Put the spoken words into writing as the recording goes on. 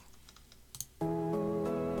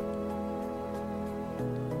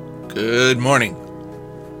Good morning.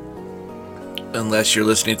 Unless you're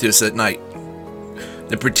listening to us at night.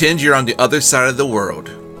 Then pretend you're on the other side of the world.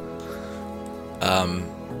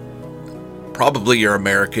 Probably you're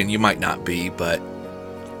American, you might not be, but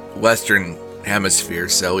Western Hemisphere,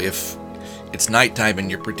 so if it's nighttime and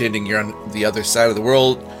you're pretending you're on the other side of the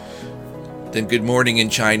world, then good morning in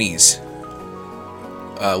Chinese.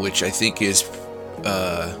 Which I think is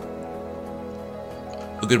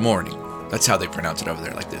good morning. That's how they pronounce it over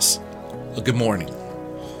there, like this. Good morning.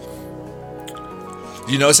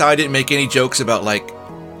 Do you notice how I didn't make any jokes about, like,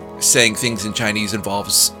 saying things in Chinese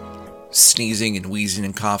involves sneezing and wheezing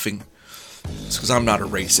and coughing? It's because I'm not a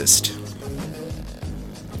racist.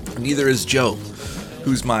 Neither is Joe,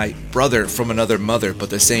 who's my brother from another mother, but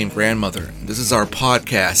the same grandmother. This is our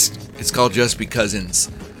podcast. It's called Just Be Cousins.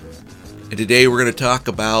 And today we're going to talk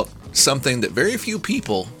about something that very few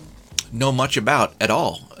people know much about at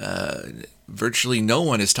all. Virtually no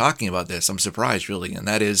one is talking about this. I'm surprised, really. And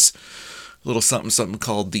that is a little something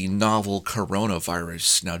called the novel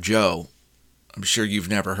coronavirus. Now, Joe, I'm sure you've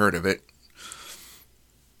never heard of it.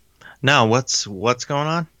 No, what's going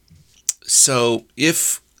on? So,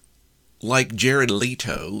 if, like Jared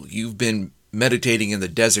Leto, you've been meditating in the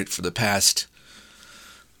desert for the past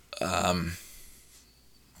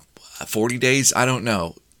 40 days, I don't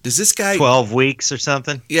know. Does this guy 12 weeks or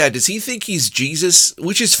something? Yeah, does he think he's Jesus?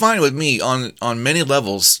 Which is fine with me on many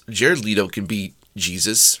levels. Jared Leto can be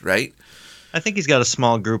Jesus, right? I think he's got a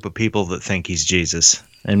small group of people that think he's Jesus,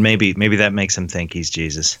 and maybe that makes him think he's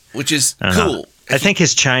Jesus. Which is cool. I think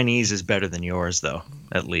his Chinese is better than yours, though,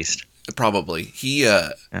 at least. Probably. He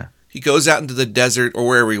goes out into the desert or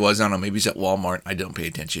wherever he was. I don't know. Maybe he's at Walmart. I don't pay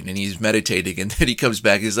attention. And he's meditating, and then he comes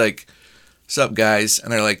back. He's like, "What's up, guys?"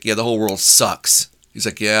 And they're like, "Yeah, the whole world sucks." He's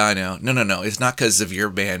like, "Yeah, I know. No. It's not because of your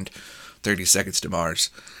band, 30 Seconds to Mars."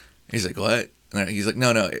 And he's like, "What?" And he's like,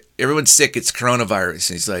 No. Everyone's sick. It's coronavirus."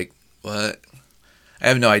 And he's like, "What?" I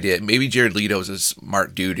have no idea. Maybe Jared Leto's a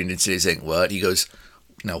smart dude, and instead of saying, "What?" he goes,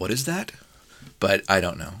 "No, what is that?" But I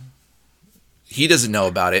don't know. He doesn't know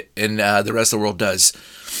about it, and the rest of the world does.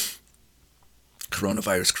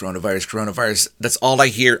 Coronavirus. That's all I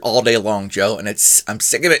hear all day long, Joe, and I'm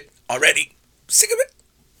sick of it already. Sick of it.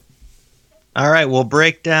 All right, we'll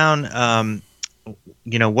break down.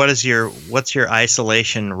 What's your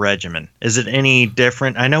isolation regimen? Is it any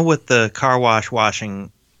different? I know with the car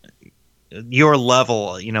washing, your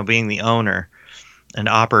level, being the owner and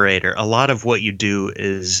operator, a lot of what you do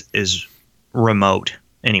is remote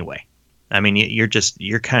anyway. I mean,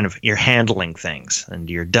 you're handling things and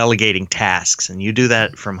you're delegating tasks, and you do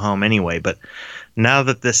that from home anyway. But now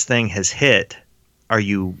that this thing has hit, are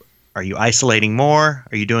you isolating more?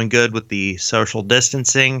 Are you doing good with the social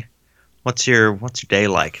distancing? What's your day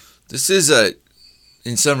like? This is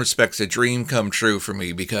in some respects, a dream come true for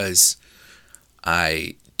me because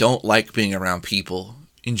I don't like being around people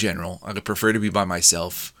in general. I would prefer to be by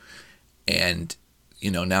myself. And,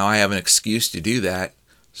 now I have an excuse to do that.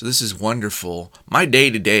 So this is wonderful. My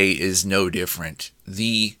day-to-day is no different.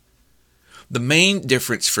 The main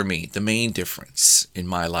difference for me, the main difference in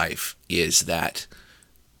my life is that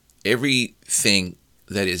everything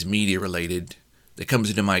that is media related that comes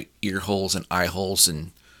into my ear holes and eye holes,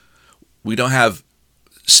 and we don't have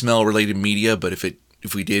smell related media, but if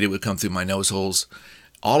we did, it would come through my nose holes.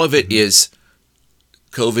 All of it is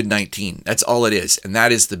COVID-19. That's all it is, and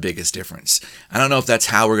that is the biggest difference. I don't know if that's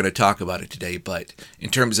how we're going to talk about it today, but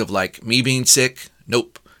in terms of like me being sick,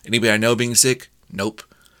 nope. Anybody I know being sick, nope.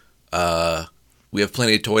 We have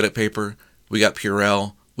plenty of toilet paper. We got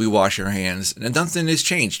Purell. We wash our hands, and nothing has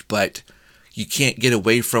changed, but you can't get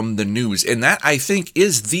away from the news. And that, I think,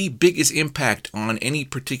 is the biggest impact on any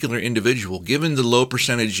particular individual, given the low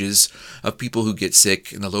percentages of people who get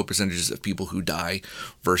sick and the low percentages of people who die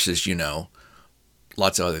versus,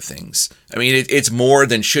 lots of other things. I mean, it's more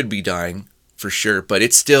than should be dying, for sure, but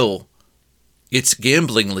it's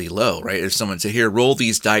gamblingly low, right? If someone said, "Here, roll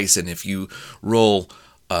these dice, and if you roll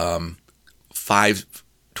 5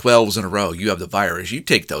 12s in a row, you have the virus," you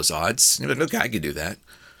take those odds. You're like, "Okay, I could do that."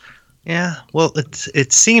 Yeah, well,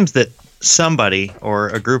 it seems that somebody or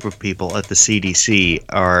a group of people at the CDC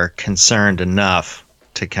are concerned enough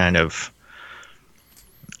to kind of,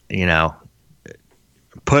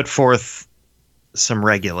 put forth some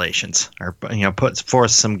regulations or, put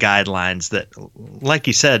forth some guidelines that, like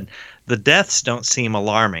you said, the deaths don't seem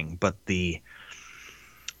alarming, but the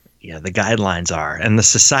guidelines are, and the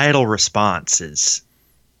societal response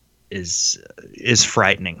is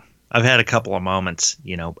frightening. I've had a couple of moments,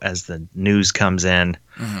 as the news comes in,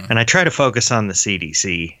 and I try to focus on the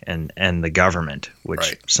CDC and the government,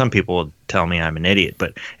 which some people would tell me I'm an idiot.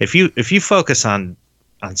 But if you focus on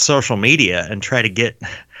on social media and try to get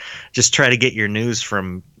your news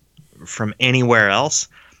from anywhere else,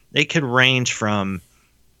 it could range from,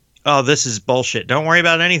 oh, this is bullshit, don't worry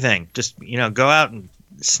about anything, just go out and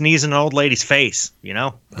sneeze in an old lady's face,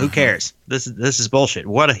 who cares, this is bullshit,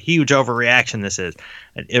 what a huge overreaction this is.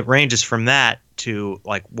 It ranges from that to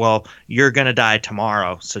like, well, you're gonna die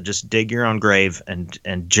tomorrow, so just dig your own grave and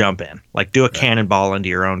jump in, like do a cannonball into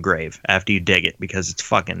your own grave after you dig it, because it's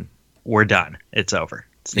fucking, we're done, it's over,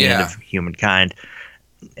 it's the end of humankind.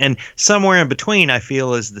 And somewhere in between, I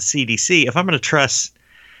feel, is the CDC. If I'm going to trust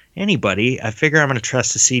anybody, I figure I'm going to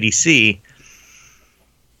trust the CDC.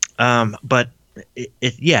 But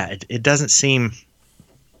it doesn't seem.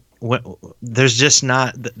 There's just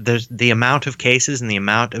not. There's the amount of cases and the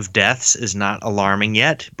amount of deaths is not alarming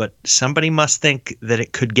yet. But somebody must think that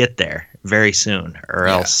it could get there very soon, or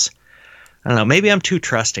else. I don't know. Maybe I'm too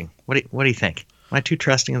trusting. What do you think? Am I too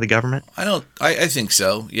trusting of the government? I think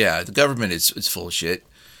so. Yeah, the government is full of shit.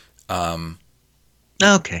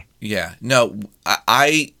 Okay. Yeah. No,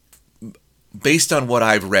 I based on what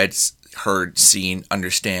I've read, heard, seen,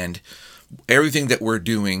 understand, everything that we're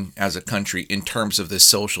doing as a country in terms of this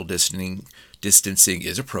social distancing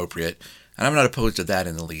is appropriate, and I'm not opposed to that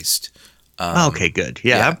in the least. Okay, good.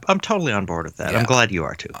 Yeah. I'm totally on board with that. Yeah. I'm glad you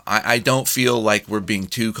are too. I don't feel like we're being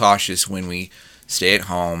too cautious when we stay at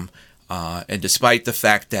home, and despite the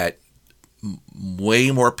fact that way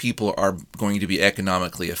more people are going to be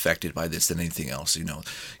economically affected by this than anything else.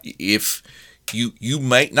 If you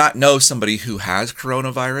might not know somebody who has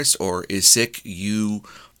coronavirus or is sick, you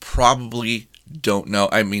probably don't know.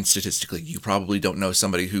 I mean, statistically, you probably don't know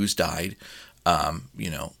somebody who's died. I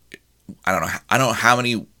don't know how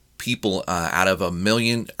many people out of 1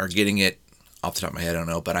 million are getting it. Off the top of my head, I don't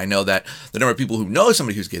know, but I know that the number of people who know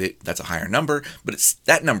somebody who's get it, that's a higher number, but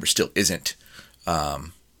that number still isn't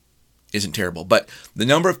terrible. But the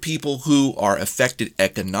number of people who are affected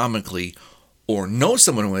economically or know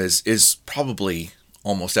someone who is probably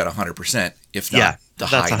almost at 100%, if not the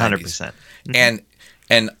high 90s. 100%. Mm-hmm.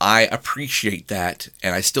 And I appreciate that,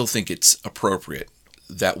 and I still think it's appropriate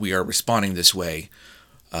that we are responding this way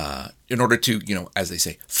in order to, as they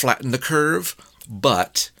say, flatten the curve.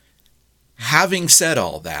 But having said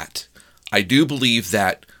all that, I do believe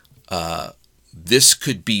that this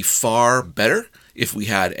could be far better if we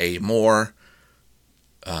had a more,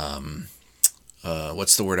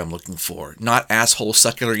 what's the word I'm looking for? Not asshole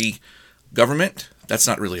suckery government. That's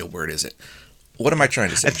not really a word, is it? What am I trying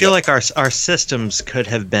to say? I feel like our systems could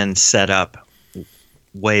have been set up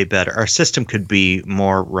way better. Our system could be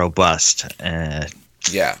more robust. I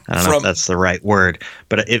don't know if that's the right word,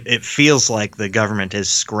 but it feels like the government is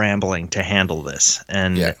scrambling to handle this.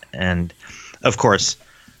 And of course,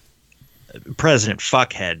 President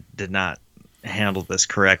Fuckhead did not handle this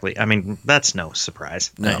correctly. I mean, that's no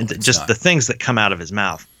surprise. No, just the things that come out of his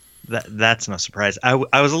mouth. That's no surprise. I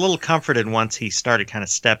was a little comforted once he started kind of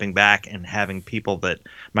stepping back and having people that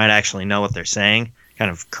might actually know what they're saying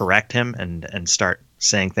kind of correct him and start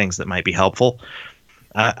saying things that might be helpful.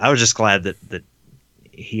 I was just glad that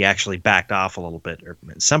he actually backed off a little bit, or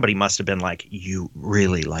somebody must have been like, you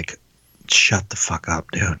really, like, shut the fuck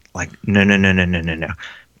up, dude. Like, no.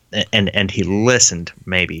 And he listened,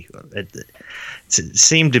 maybe. It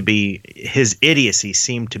seemed to be, his idiocy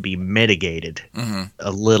seemed to be mitigated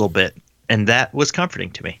a little bit, and that was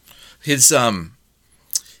comforting to me.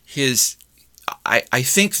 I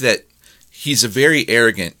think that he's a very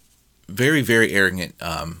arrogant, very, very arrogant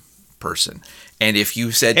person. And if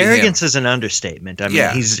you said to arrogance him, is an understatement. I mean,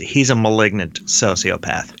 he's a malignant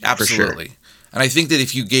sociopath. Absolutely. For sure. And I think that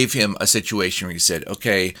if you gave him a situation where you said,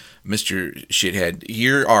 okay, Mr. Shithead,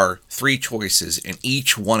 here are 3 choices, and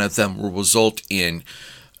each one of them will result in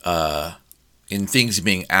things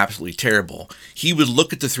being absolutely terrible, he would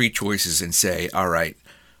look at the 3 choices and say, all right,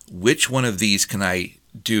 which one of these can I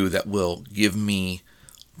do that will give me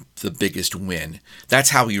the biggest win?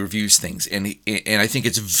 That's how he reviews things. And I think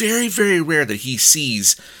it's very, very rare that he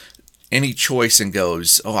sees any choice and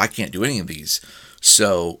goes, oh, I can't do any of these.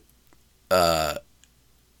 So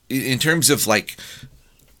in terms of like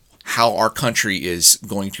how our country is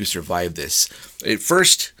going to survive this, at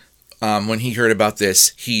first, when he heard about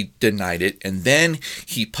this, he denied it, and then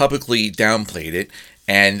he publicly downplayed it.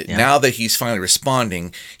 And now that he's finally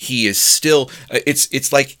responding, he is still,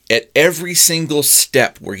 it's like at every single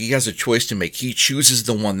step where he has a choice to make, he chooses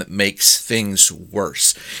the one that makes things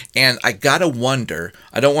worse. And I gotta wonder,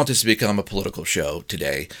 I don't want this to become a political show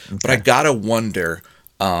today, but I gotta wonder,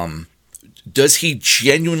 does he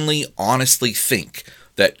genuinely, honestly think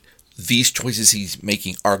that these choices he's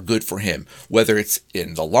making are good for him, whether it's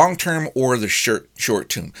in the long term or the short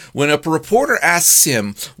term. When a reporter asks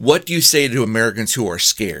him, what do you say to Americans who are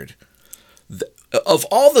scared? Of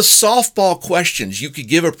all the softball questions you could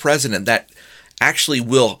give a president that actually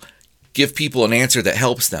will give people an answer that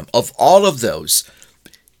helps them, of all of those,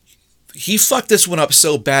 he fucked this one up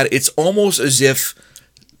so bad, it's almost as if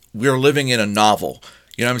we're living in a novel.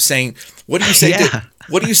 You know what I'm saying? What do you say to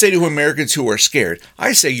what do you say to Americans who are scared?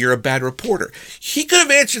 I say you're a bad reporter. He could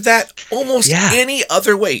have answered that almost any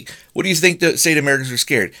other way. What do you think to say to Americans who are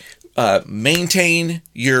scared? Maintain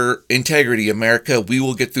your integrity, America. We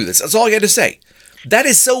will get through this. That's all you had to say. That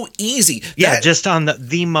is so easy. Just on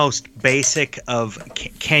the most basic of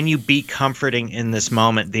can you be comforting in this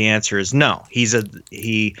moment? The answer is no. It's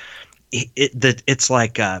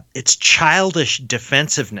like it's childish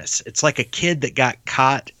defensiveness. It's like a kid that got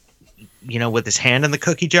caught, with his hand in the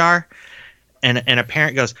cookie jar, and a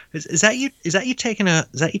parent goes, "Is that you? Is that you taking a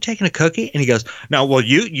cookie?" And he goes, "No, well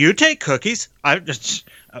you take cookies. I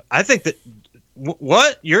think that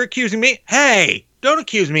what you're accusing me? Hey, don't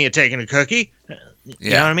accuse me of taking a cookie."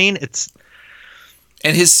 You know what I mean?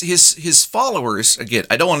 And his followers, again,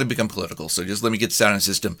 I don't want to become political, so just let me get this out in the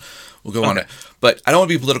system. We'll go on it. But I don't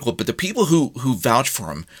want to be political, but the people who vouch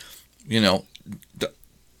for him,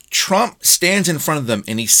 Trump stands in front of them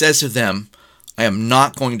and he says to them, I am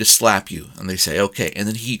not going to slap you. And they say, okay. And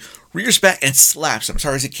then he rears back and slaps them as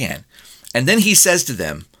hard as he can. And then he says to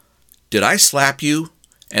them, did I slap you?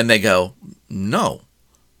 And they go, no.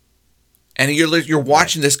 And you're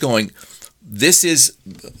watching this going, this is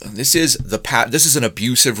an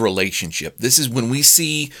abusive relationship. This is when we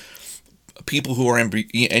see people who are and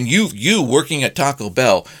you working at Taco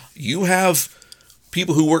Bell, you have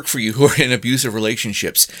people who work for you who are in abusive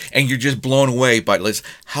relationships, and you're just blown away by this.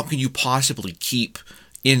 How can you possibly keep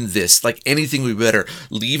in this? Like anything would be better.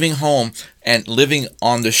 Leaving home and living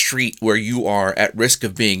on the street where you are at risk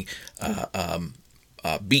of being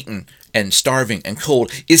beaten and starving and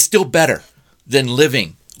cold is still better than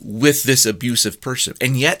living with this abusive person.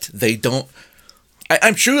 And yet they don't.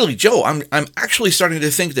 I'm truly, Joe, I'm actually starting to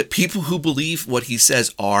think that people who believe what he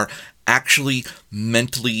says are actually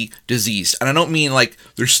mentally diseased. And I don't mean like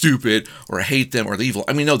they're stupid or I hate them or they're evil.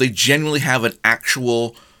 I mean, no, they genuinely have an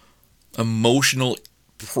actual emotional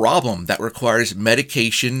problem that requires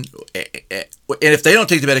medication. And if they don't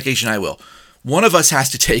take the medication, I will. One of us has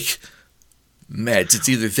to take meds. It's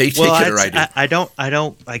either they take it or I do.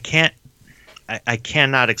 I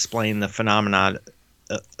cannot explain the phenomenon.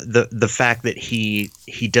 The fact that he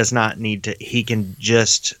does not need to, he can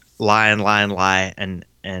just lie and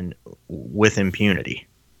with impunity,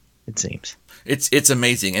 it seems. It's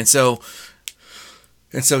amazing. And so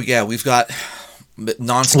yeah, we've got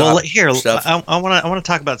nonstop. Well, here stuff. I want to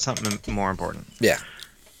talk about something more important. Yeah.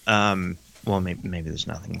 Well, maybe there's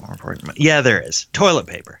nothing more important. Yeah, there is. Toilet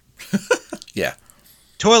paper. Yeah.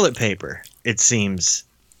 Toilet paper. It seems,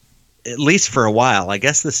 at least for a while. I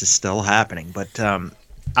guess this is still happening, but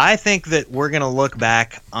I think that we're going to look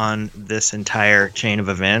back on this entire chain of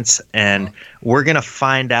events and we're going to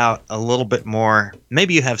find out a little bit more.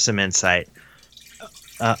 Maybe you have some insight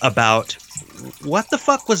about what the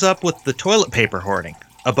fuck was up with the toilet paper hoarding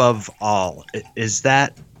above all. Is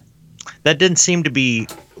that didn't seem to be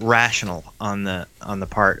rational on the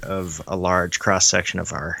part of a large cross section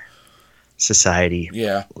of our society.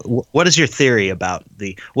 Yeah. What is your theory about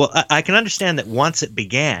I can understand that once it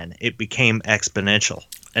began, it became exponential.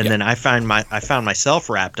 And then I found myself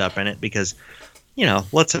wrapped up in it because,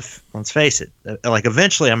 let's face it, like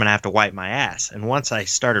eventually I'm going to have to wipe my ass. And once I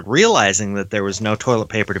started realizing that there was no toilet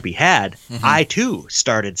paper to be had, I too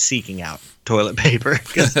started seeking out toilet paper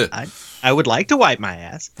because I would like to wipe my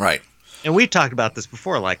ass. Right. And we've talked about this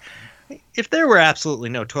before. Like, if there were absolutely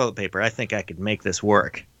no toilet paper, I think I could make this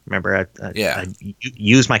work. Remember, I'd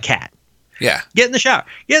use my cat. Yeah. Get in the shower.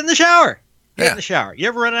 Get in the shower. Get Yeah. in the shower. You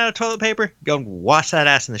ever run out of toilet paper? Go and wash that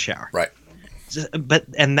ass in the shower. Right.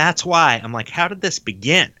 And that's why I'm like, how did this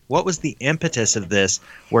begin? What was the impetus of this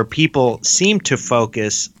where people seem to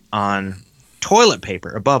focus on toilet paper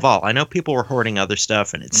above all? I know people were hoarding other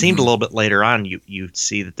stuff, and it seemed a little bit later on you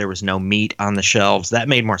see that there was no meat on the shelves. That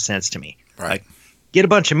made more sense to me. Right. Like, get a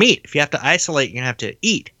bunch of meat. If you have to isolate, you're going to have to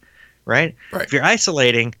eat. Right? Right. If you're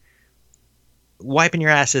isolating, wiping your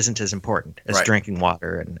ass isn't as important as drinking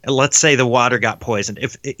water. And let's say the water got poisoned.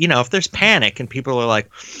 If there's panic and people are like,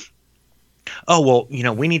 oh,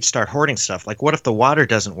 well, we need to start hoarding stuff. Like, what if the water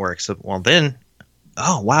doesn't work? So, well, then,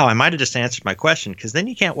 oh, wow, I might have just answered my question because then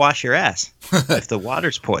you can't wash your ass if the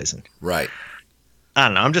water's poisoned. Right. I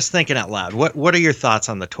don't know. I'm just thinking out loud. What are your thoughts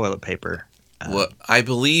on the toilet paper? Well, I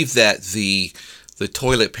believe that the the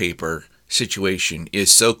toilet paper situation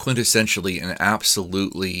is so quintessentially and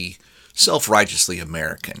absolutely self-righteously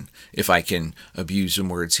American, if I can abuse some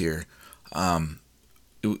words here. In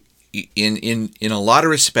a lot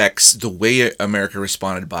of respects, the way America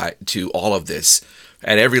responded to all of this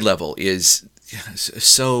at every level is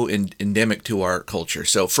so endemic to our culture.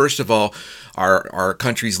 So first of all, our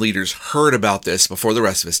country's leaders heard about this before the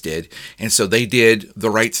rest of us did, and so they did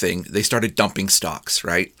the right thing. They started dumping stocks,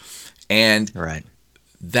 right? And Right.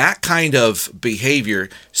 that kind of behavior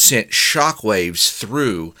sent shockwaves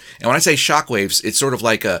through. And when I say shockwaves, it's sort of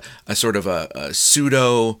like a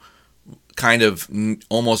pseudo kind of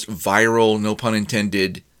almost viral, no pun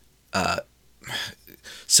intended,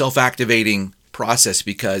 self-activating process,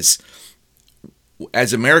 because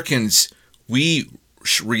as Americans, we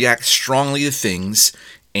react strongly to things,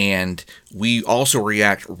 and we also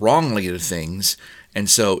react wrongly to things. And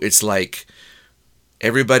so it's like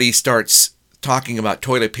everybody starts talking about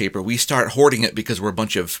toilet paper. We start hoarding it because we're a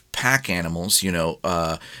bunch of pack animals.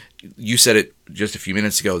 You said it just a few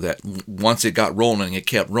minutes ago that once it got rolling, it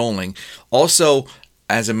kept rolling. Also,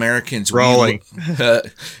 as Americans, Rolling.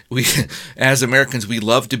 we we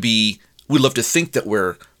love to think that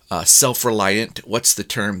we're self-reliant. What's the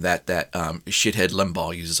term that shithead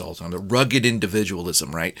Limbaugh uses all the time? The rugged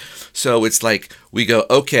individualism, right? So it's like we go,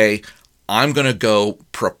 okay, I'm going to go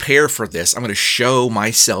prepare for this. I'm going to show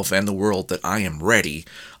myself and the world that I am ready.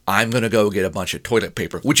 I'm going to go get a bunch of toilet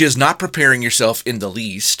paper, which is not preparing yourself in the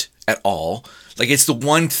least at all. Like, it's the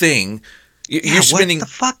one thing you're spending. What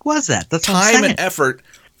the fuck was that? That's time and effort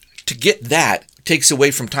to get that. Takes away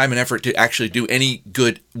from time and effort to actually do any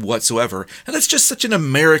good whatsoever. And that's just such an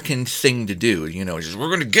American thing to do. Just, we're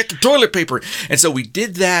going to get the toilet paper. And so we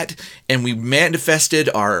did that, and we manifested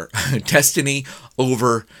our destiny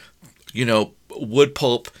over, wood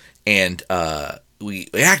pulp, and we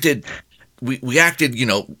acted,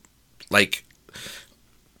 like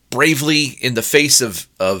bravely in the face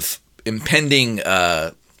of impending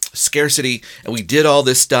scarcity, and we did all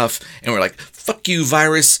this stuff, and we're like, fuck you,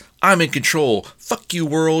 virus, I'm in control, fuck you,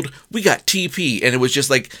 world, we got TP. And it was just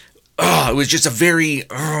like, it was just a very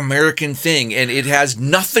American thing, and it has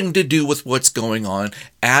nothing to do with what's going on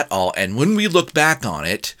at all. And when we look back on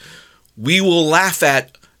it, we will laugh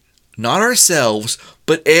at not ourselves,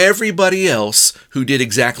 but everybody else who did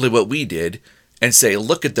exactly what we did, and say,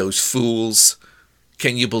 look at those fools.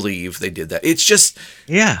 Can you believe they did that? It's just...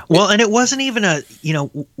 Yeah. Well, and it wasn't even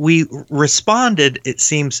we responded, it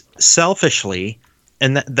seems, selfishly,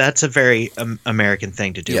 and that's a very American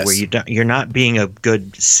thing to do, yes. where you're not being a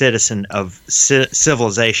good citizen of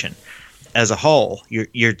civilization as a whole. You're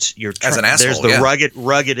as an asshole, there's the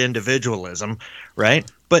rugged individualism, right?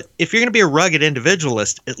 But if you're going to be a rugged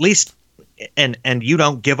individualist, at least, and you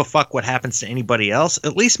don't give a fuck what happens to anybody else,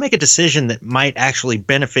 at least make a decision that might actually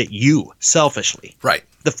benefit you selfishly. Right.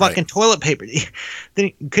 The fucking toilet paper.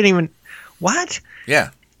 They couldn't even. What? Yeah.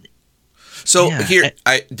 So here,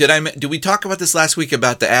 did we talk about this last week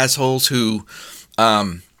about the assholes who,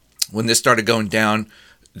 when this started going down,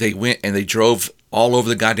 they went and they drove all over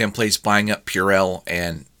the goddamn place buying up Purell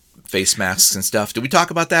and face masks and stuff. Did we talk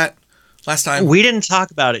about that last time? We didn't talk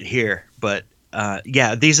about it here, but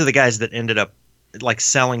these are the guys that ended up like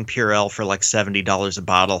selling Purell for like $70 a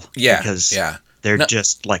bottle. Yeah, because they're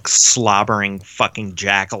just like slobbering fucking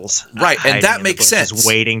jackals, right? And that makes sense.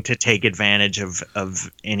 Waiting to take advantage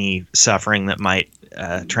of any suffering that might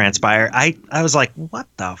transpire. I was like, what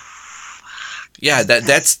the fuck? Yeah,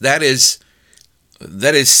 that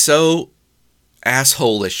is so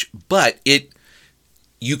asshole-ish, but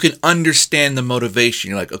you can understand the motivation.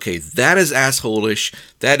 You're like, okay, that is asshole-ish,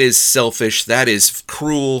 that is selfish, that is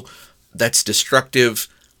cruel, that's destructive,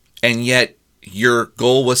 and yet your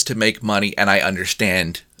goal was to make money, and I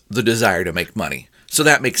understand the desire to make money. So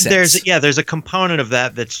that makes sense. There's a component of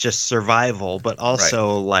that that's just survival, but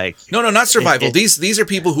also like... No, not survival. These are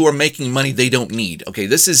people who are making money they don't need. Okay,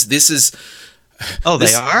 this is Oh,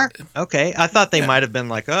 they are? Okay. I thought they might have been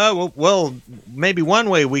like, oh, well, maybe one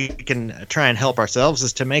way we can try and help ourselves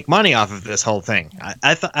is to make money off of this whole thing.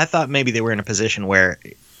 I thought maybe they were in a position where,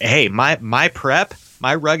 hey, my prep,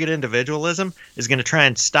 my rugged individualism is going to try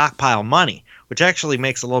and stockpile money, which actually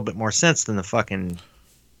makes a little bit more sense than the fucking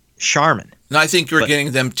Charmin. No, I think you're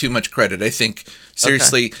getting them too much credit. I think,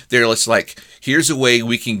 seriously, they're just like, here's a way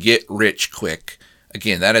we can get rich quick.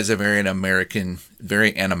 Again, that is a very an-American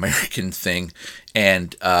thing,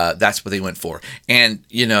 and that's what they went for. And,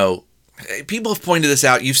 people have pointed this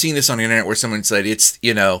out. You've seen this on the internet where someone said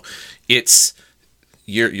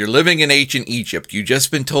You're living in ancient Egypt. You've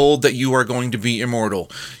just been told that you are going to be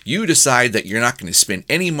immortal. You decide that you're not going to spend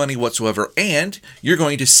any money whatsoever, and you're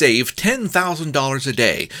going to save $10,000 a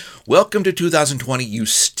day. Welcome to 2020. You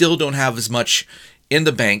still don't have as much in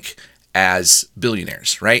the bank as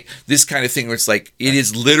billionaires, right? This kind of thing where it's like, it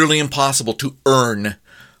is literally impossible to earn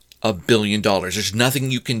 $1 billion. There's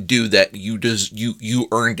nothing you can do that you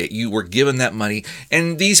earned it. You were given that money.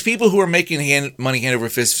 And these people who are making money hand over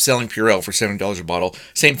fist selling Purell for $7 a bottle,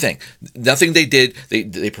 same thing. Nothing they did,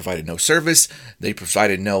 they provided no service, they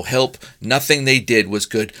provided no help. Nothing they did was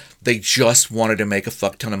good. They just wanted to make a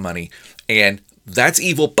fuck ton of money. And that's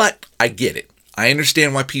evil, but I get it. I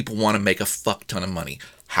understand why people want to make a fuck ton of money.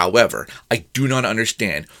 However, I do not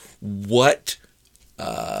understand what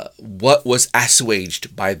was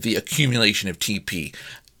assuaged by the accumulation of TP.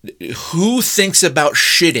 Who thinks about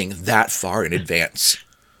shitting that far in advance?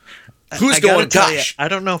 Who's going, gosh? I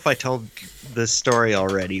don't know if I told this story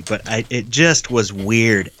already, but it just was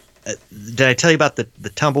weird. Did I tell you about the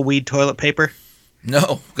tumbleweed toilet paper?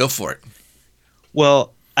 No, go for it.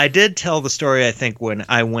 Well, I did tell the story, I think, when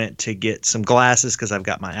I went to get some glasses because I've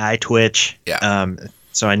got my eye twitch. Yeah.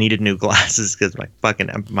 So I needed new glasses because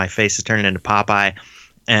my face is turning into Popeye,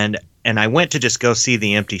 and I went to just go see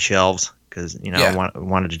the empty shelves because I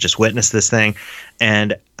wanted to just witness this thing,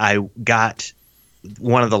 and I got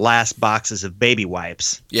one of the last boxes of baby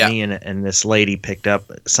wipes. Yeah. Me and this lady picked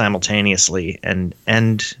up simultaneously, and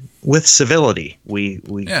with civility, we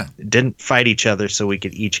didn't fight each other, so we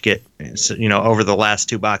could each get over the last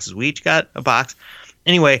 2 boxes. We each got a box.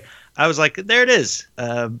 Anyway, I was like, there it is.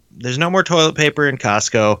 There's no more toilet paper in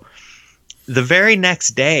Costco. The very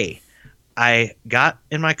next day, I got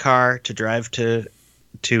in my car to drive to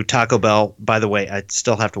Taco Bell. By the way, I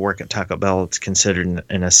still have to work at Taco Bell. It's considered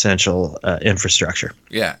an essential infrastructure.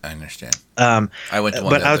 Yeah, I understand. I went to one.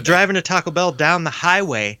 But I was driving to Taco Bell down the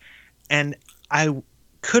highway, and I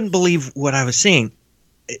couldn't believe what I was seeing.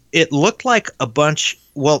 It looked like a bunch.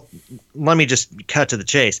 Well, let me just cut to the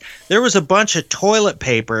chase. There was a bunch of toilet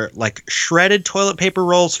paper, like shredded toilet paper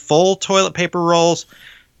rolls, full toilet paper rolls,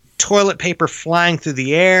 toilet paper flying through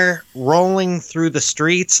the air, rolling through the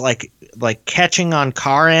streets, like catching on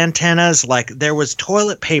car antennas. Like there was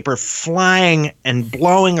toilet paper flying and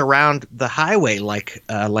blowing around the highway like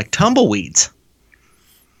tumbleweeds.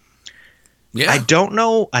 Yeah. I don't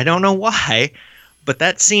know why, but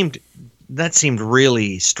that seemed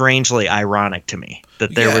really strangely ironic to me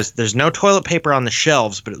that there's no toilet paper on the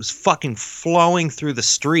shelves, but it was fucking flowing through the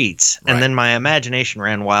streets. Right. And then my imagination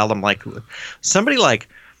ran wild. I'm like, somebody like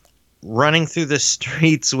running through the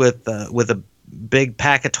streets with a big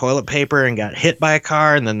pack of toilet paper and got hit by a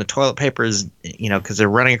car, and then the toilet paper is, because they're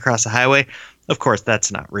running across the highway. Of course,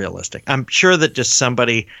 that's not realistic. I'm sure that just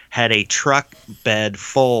somebody had a truck bed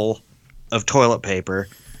full of toilet paper,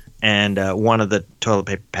 and one of the toilet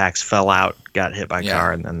paper packs fell out, got hit by a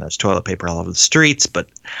car, and then there's toilet paper all over the streets. But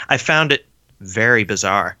I found it very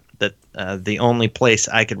bizarre that the only place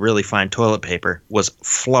I could really find toilet paper was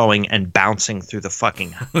flowing and bouncing through the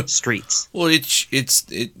fucking streets. Well,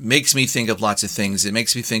 it makes me think of lots of things. It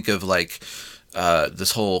makes me think of like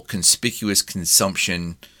this whole conspicuous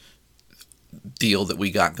consumption deal that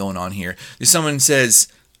we got going on here. If someone says,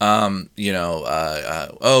 oh,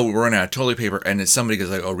 we're running out of toilet paper, and then somebody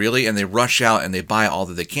goes like, oh, really? And they rush out and they buy all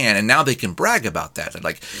that they can, and now they can brag about that. They're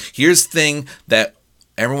like, here's the thing that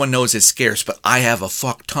everyone knows is scarce, but I have a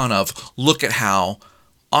fuck ton of. Look at how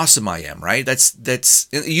awesome I am, right? That's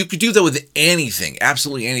you could do that with anything,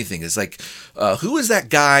 absolutely anything. It's like, who is that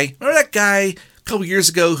guy? Remember that guy a couple years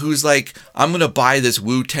ago who's like, I'm gonna buy this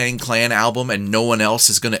Wu-Tang Clan album and no one else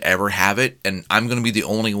is gonna ever have it, and I'm gonna be the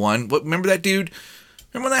only one. What? Remember that dude?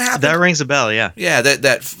 Remember when that happened? That rings a bell, yeah. Yeah,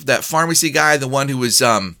 that pharmacy guy, the one who was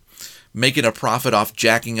making a profit off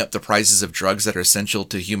jacking up the prices of drugs that are essential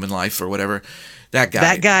to human life or whatever. That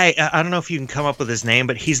guy, I don't know if you can come up with his name,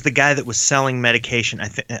 but he's the guy that was selling medication.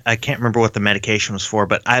 I can't remember what the medication was for,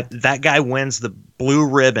 but that guy wins the blue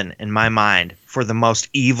ribbon in my mind for the most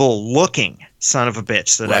evil looking son of a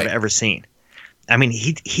bitch that I've ever seen. I mean,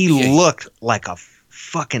 he looked like a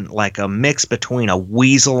mix between a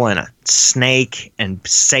weasel and a snake and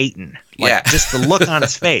Satan. Just the look on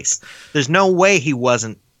his face. There's no way he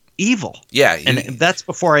wasn't evil. Yeah. And that's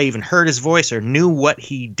before I even heard his voice or knew what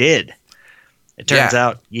he did. It turns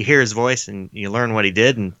out you hear his voice and you learn what he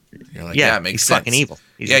did, and you're like, it makes he's sense. Fucking evil.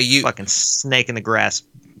 He's a fucking snake in the grass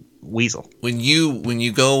weasel. When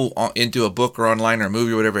you go into a book or online or a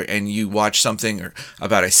movie or whatever, and you watch something or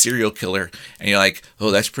about a serial killer, and you're like,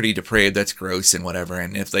 oh, that's pretty depraved, that's gross, and whatever.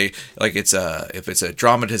 And if they like, if it's a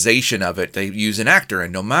dramatization of it, they use an actor,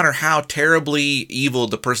 and no matter how terribly evil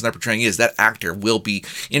the person they're portraying is, that actor will be,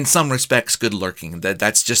 in some respects, good looking.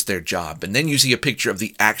 That's just their job. And then you see a picture of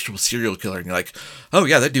the actual serial killer, and you're like, oh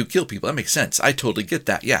yeah, that dude killed people. That makes sense. I totally get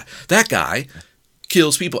that. Yeah, that guy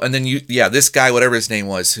kills people. And then this guy, whatever his name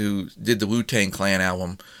was, who did the Wu-Tang Clan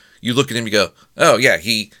album, you look at him and you go, oh yeah,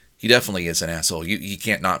 he definitely is an asshole. He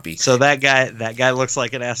can't not be. So that guy looks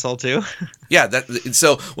like an asshole too. Yeah.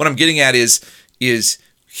 So what I'm getting at is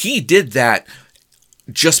he did that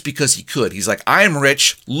just because he could. He's like, I am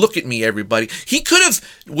rich. Look at me, everybody. He could have,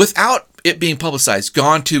 without it being publicized,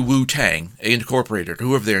 gone to Wu-Tang Incorporated or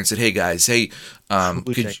whoever there and said, hey guys, just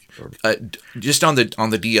on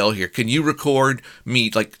the DL here, can you record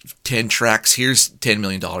me like 10 tracks? Here's $10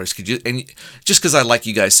 million. Could you? And just because I like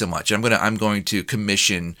you guys so much, I'm going to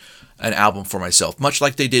commission an album for myself, much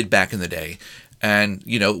like they did back in the day. And,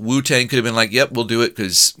 Wu-Tang could have been like, yep, we'll do it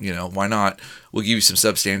because, why not? We'll give you some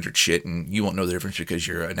substandard shit and you won't know the difference because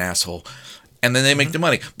you're an asshole. And then they make the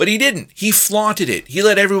money. But he didn't. He flaunted it. He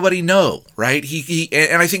let everybody know, right?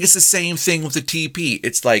 And I think it's the same thing with the TP.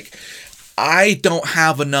 It's like, I don't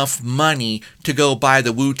have enough money to go buy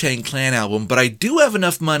the Wu-Tang Clan album, but I do have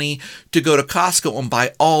enough money to go to Costco and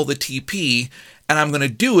buy all the TP, and I'm going to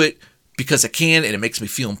do it because I can, and it makes me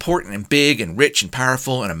feel important and big and rich and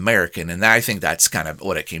powerful and American. And I think that's kind of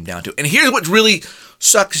what it came down to. And here's what really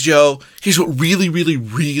sucks, Joe. Here's what really, really,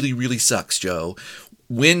 really, really sucks, Joe.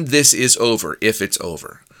 When this is over, if it's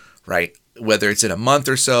over, right? Whether it's in a month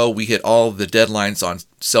or so, we hit all the deadlines on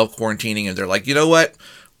self-quarantining, and they're like, you know what?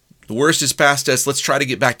 The worst is past us. Let's try to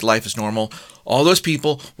get back to life as normal. All those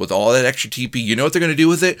people with all that extra TP, you know what they're going to do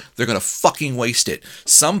with it? They're going to fucking waste it.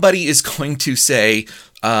 Somebody is going to say,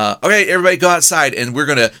 okay, everybody go outside, and we're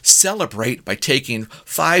going to celebrate by taking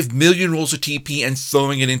 5 million rolls of TP and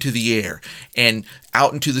throwing it into the air and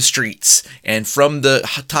out into the streets and from the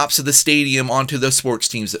tops of the stadium onto the sports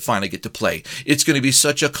teams that finally get to play. It's going to be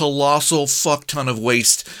such a colossal fuck ton of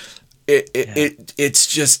waste. It's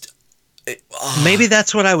just... Maybe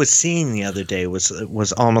that's what I was seeing the other day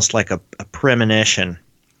was almost like a premonition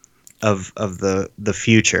of the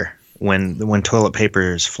future when toilet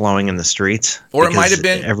paper is flowing in the streets. Or it might have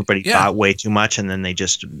been everybody bought way too much, and then they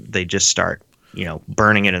just start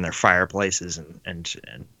burning it in their fireplaces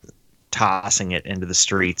and tossing it into the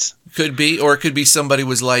streets. Could be, or it could be somebody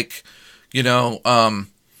was like,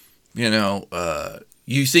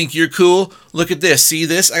 you think you're cool? Look at this. See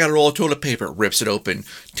this? I got a roll of toilet paper. Rips it open,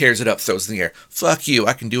 tears it up, throws it in the air. Fuck you.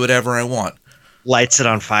 I can do whatever I want. Lights it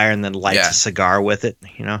on fire and then lights a cigar with it,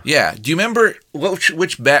 Yeah. Do you remember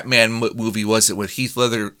which Batman movie was it with Heath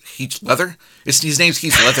Ledger? Heath Ledger? His name's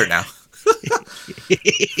Heath Ledger now.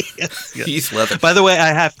 Yes. Heath Ledger. By the way,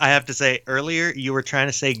 I have to say, earlier you were trying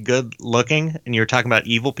to say good looking and you were talking about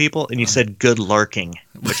evil people and you said good lurking,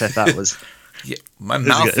 which I thought was... Yeah, my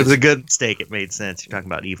mouth. It was a good mistake. It made sense. You're talking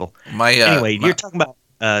about evil. You're talking about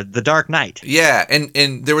The Dark Knight. Yeah,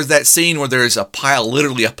 and there was that scene where there's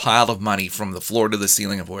literally a pile of money from the floor to the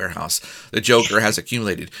ceiling of a warehouse the Joker has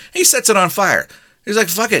accumulated. He sets it on fire. He's like,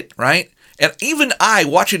 fuck it, right? And even I,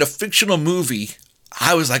 watching a fictional movie,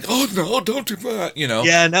 I was like, oh no, don't do that,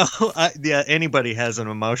 Yeah, no, anybody has an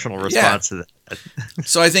emotional response to that.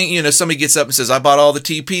 So I think, somebody gets up and says, I bought all the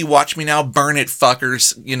TP, watch me now burn it,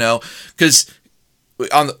 fuckers, because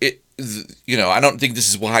I don't think this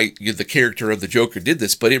is why the character of the Joker did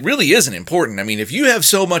this, but it really isn't important. I mean, if you have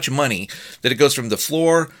so much money that it goes from the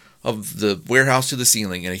floor of the warehouse to the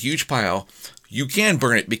ceiling in a huge pile, you can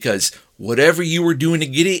burn it because whatever you were doing to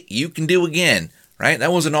get it, you can do again, right?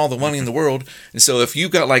 That wasn't all the money in the world. And so if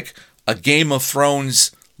you've got like a Game of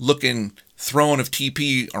Thrones looking throne of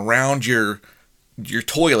TP around your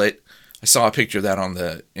toilet, I saw a picture of that on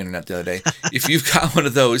the internet the other day. If you've got one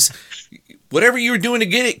of those, whatever you were doing to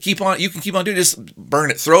get it, you can keep on doing. Just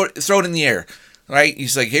burn it, throw it in the air, right?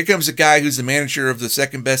 He's like, here comes a guy who's the manager of the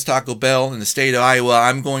second best Taco Bell in the state of Iowa.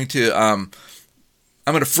 I'm going to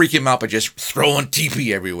freak him out by just throwing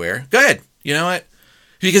TP everywhere. Go ahead, you know what?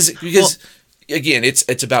 Because again,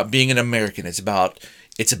 it's about being an American. It's about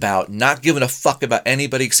not giving a fuck about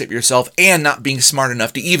anybody except yourself, and not being smart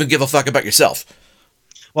enough to even give a fuck about yourself.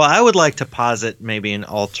 Well, I would like to posit maybe an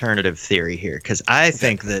alternative theory here, because I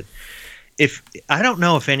think that I don't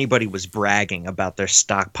know if anybody was bragging about their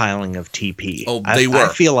stockpiling of TP. Oh, they were.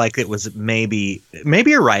 I feel like it was maybe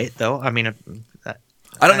you're right, though. I mean,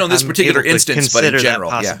 I don't know in this particular instance, but in general,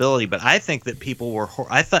 that possibility. Yeah. But I think that people were.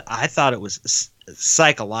 I thought it was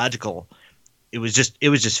psychological it was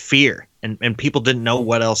just fear, and people didn't know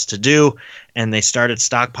what else to do, and they started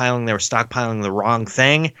stockpiling. They were stockpiling the wrong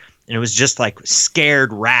thing, and it was just like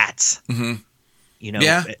scared rats. Mm-hmm.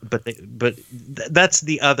 Yeah. But that's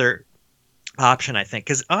the other option, I think,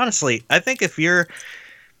 because honestly, I think if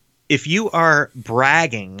you are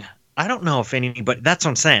bragging, I don't know if anybody. That's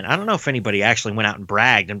what I'm saying. I don't know if anybody actually went out and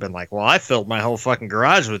bragged and been like, "Well, I filled my whole fucking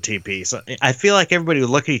garage with TP." So I feel like everybody would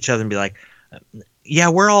look at each other and be like, "Yeah,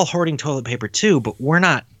 we're all hoarding toilet paper too, but we're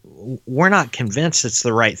not convinced it's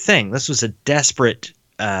the right thing. This was a desperate.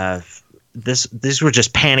 These were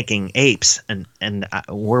just panicking apes, and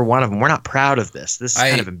we're one of them. We're not proud of this. This is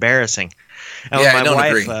kind of embarrassing." And I my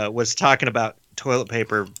wife agree. Was talking about toilet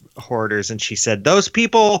paper hoarders, and she said those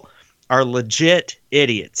people are legit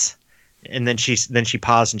idiots. And then she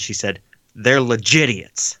paused and she said, "They're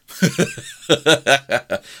legit-idiots."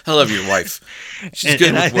 I love your wife. She's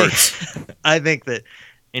good with words. I think that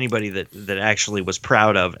anybody that actually was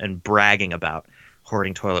proud of and bragging about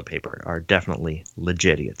hoarding toilet paper are definitely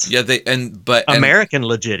legit-idiots. Yeah, American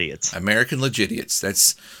legit-idiots. American legit-idiots.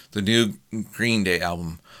 That's the new Green Day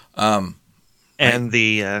album. And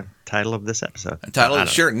the title of this episode.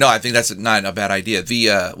 Sure. No, I think that's not a bad idea.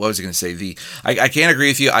 What was I going to say? I can't agree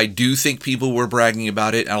with you. I do think people were bragging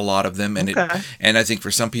about it, a lot of them, and and I think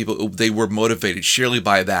for some people they were motivated surely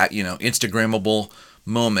by that, Instagrammable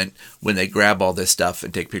moment when they grab all this stuff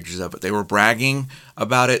and take pictures of it. They were bragging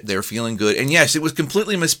about it. They were feeling good, and yes, it was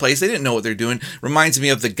completely misplaced. They didn't know what they're doing. Reminds me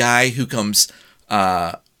of the guy who comes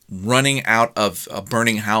running out of a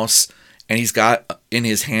burning house, and he's got in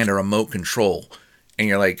his hand a remote control. And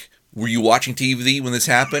you're like, were you watching TV when this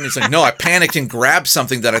happened? It's like, no, I panicked and grabbed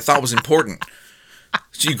something that I thought was important.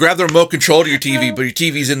 So you grab the remote control to your TV, but your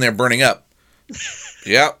TV's in there burning up.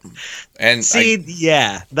 Yep. And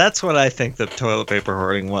that's what I think the toilet paper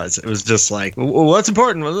hoarding was. It was just like, well, what's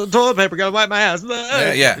important? Well, the toilet paper, gotta wipe my ass.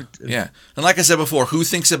 Yeah. And like I said before, who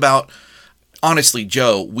thinks about, honestly,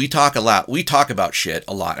 Joe, we talk about shit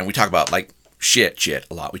a lot, and we talk about like shit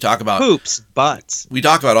a lot. We talk about poops, butts. We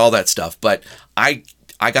talk about all that stuff, but I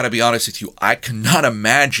got to be honest with you. I cannot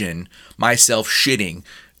imagine myself shitting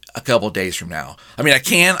a couple days from now. I mean, I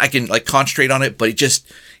can like concentrate on it, but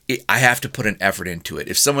I have to put an effort into it.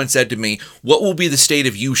 If someone said to me, "What will be the state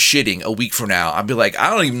of you shitting a week from now?" I'd be like,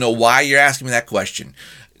 "I don't even know why you're asking me that question."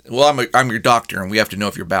 Well, I'm your doctor, and we have to know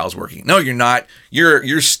if your bowel's working. No, you're not. You're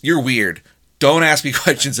weird. Don't ask me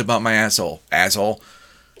questions about my asshole.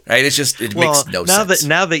 Right? It's just makes no sense.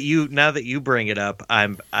 Now that you bring it up,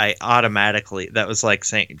 I automatically, that was like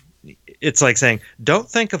saying, it's like saying, don't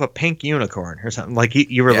think of a pink unicorn or something. Like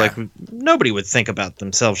you were like, nobody would think about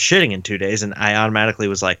themselves shitting in 2 days, and I automatically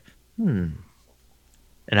was like, and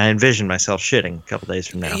I envisioned myself shitting a couple days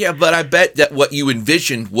from now. Yeah, but I bet that what you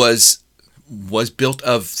envisioned was built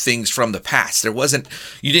of things from the past.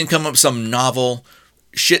 You didn't come up with some novel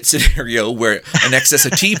shit scenario where an excess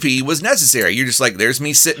of TP was necessary. You're just like, there's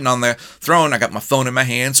me sitting on the throne. I got my phone in my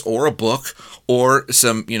hands, or a book, or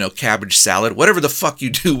some, cabbage salad, whatever the fuck you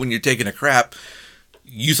do when you're taking a crap.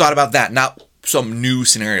 You thought about that, not some new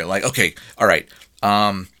scenario. Like, okay, all right,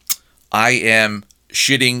 I am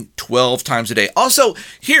shitting 12 times a day. Also,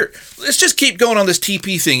 here, let's just keep going on this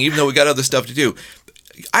TP thing, even though we got other stuff to do.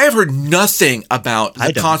 I have heard nothing about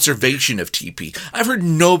the conservation of TP. I've heard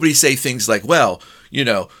nobody say things like, well,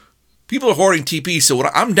 people are hoarding TP, so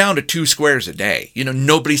I'm down to 2 squares a day.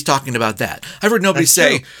 Nobody's talking about that. I've heard nobody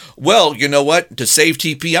say, well, you know what? To save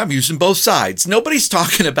TP, I'm using both sides. Nobody's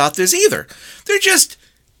talking about this either. They're just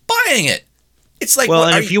buying it. It's like, well,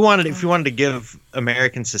 and if you wanted to give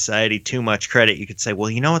American society too much credit, you could say, well,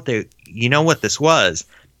 you know what this was?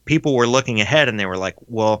 People were looking ahead, and they were like,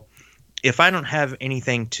 well, if I don't have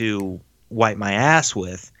anything to wipe my ass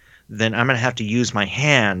with, then I'm going to have to use my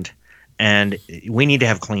hand, and we need to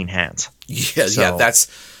have clean hands. Yeah,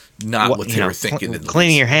 that's not what they were thinking.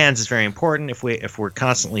 Cleaning your hands is very important. If we're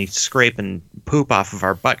constantly scraping poop off of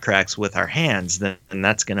our butt cracks with our hands, then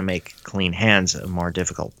that's going to make clean hands a more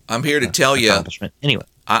difficult. I'm here to tell you. Anyway,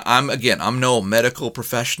 I'm no medical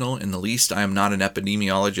professional in the least. I am not an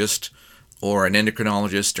epidemiologist or an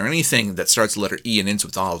endocrinologist or anything that starts the letter E and ends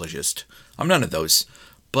with ologist. I'm none of those.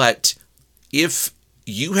 But if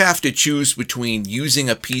you have to choose between using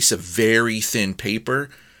a piece of very thin paper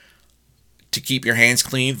to keep your hands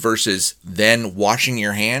clean versus then washing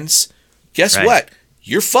your hands, guess what?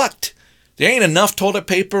 You're fucked. There ain't enough toilet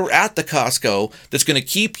paper at the Costco that's going to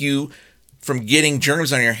keep you from getting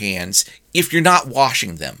germs on your hands if you're not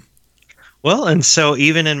washing them. Well, and so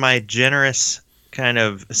even in my generous kind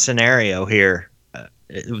of scenario here,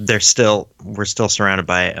 we're still surrounded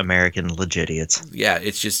by American legidiots. Yeah,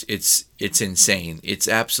 it's just it's insane. It's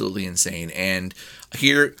absolutely insane. And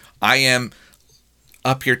here I am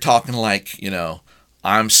up here talking like,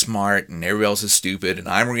 I'm smart and everybody else is stupid and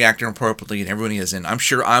I'm reacting appropriately and everybody isn't. I'm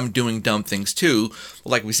sure I'm doing dumb things too. But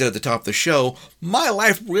like we said at the top of the show, my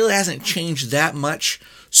life really hasn't changed that much.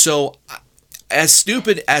 So as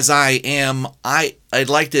stupid as I am, I'd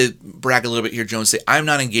like to brag a little bit here, Joe, and say I'm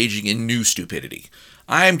not engaging in new stupidity.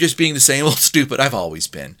 I am just being the same old stupid I've always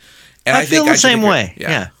been. And I feel think the same way. Yeah.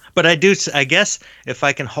 Yeah. But I guess if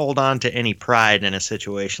I can hold on to any pride in a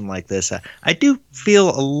situation like this, I do feel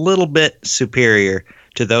a little bit superior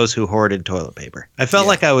to those who hoarded toilet paper. I felt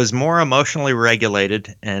like I was more emotionally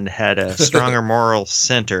regulated and had a stronger moral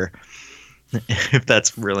center, if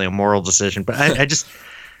that's really a moral decision. But I just,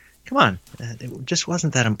 come on, it just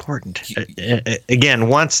wasn't that important. Again,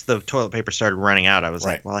 once the toilet paper started running out, I was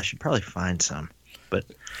like, well, I should probably find some. But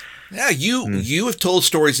yeah, you have told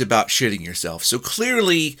stories about shitting yourself, so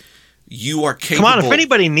clearly you are capable. Come on, if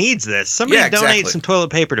anybody needs this, somebody donate some toilet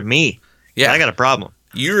paper to me. Yeah, I got a problem.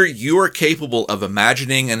 You are capable of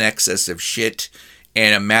imagining an excess of shit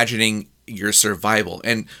and imagining your survival.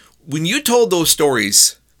 And when you told those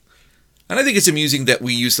stories, and I think it's amusing that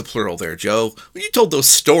we use the plural there, Joe. When you told those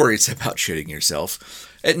stories about shitting yourself,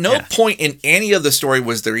 at no point in any of the story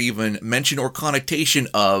was there even mention or connotation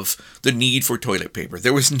of the need for toilet paper.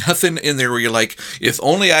 There was nothing in there where you're like, if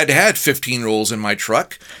only I'd had 15 rolls in my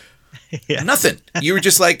truck. Yeah. Nothing. You were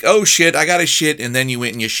just like, oh shit, I got to shit, and then you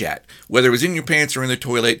went and you shat. Whether it was in your pants or in the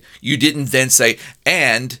toilet, you didn't then say,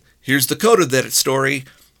 and here's the code of that story,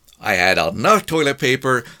 I had enough toilet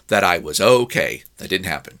paper that I was okay. That didn't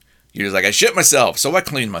happen. You're just like, I shit myself, so I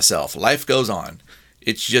cleaned myself. Life goes on.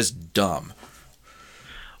 It's just dumb.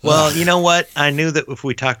 Well, you know what? I knew that if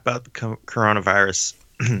we talked about the coronavirus,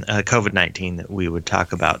 COVID-19, that we would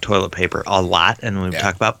talk about toilet paper a lot, and we would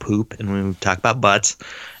talk about poop, and we would talk about butts,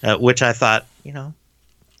 which I thought,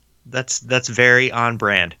 that's very on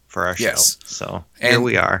brand for our show. Yes. So here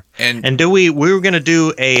we are. And we were going to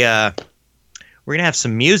do we're going to have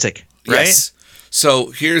some music, right? Yes. So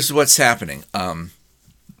here's what's happening.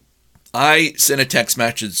 I sent a text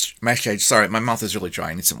message. Sorry, my mouth is really dry.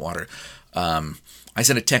 I need some water. I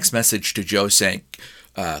sent a text message to Joe saying,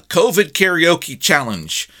 COVID karaoke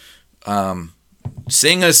challenge.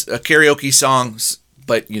 Sing us a karaoke song,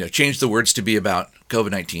 but change the words to be about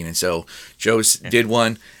COVID-19. And so Joe did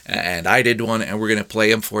one, and I did one, and we're going to play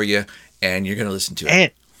them for you, and you're going to listen to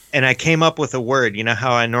it. And I came up with a word. You know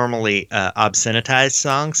how I normally obscenitize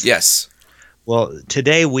songs? Yes. Well,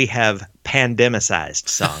 today we have pandemicized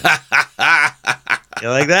songs. You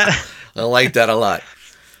like that? I like that a lot.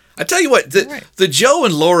 I tell you what, the Joe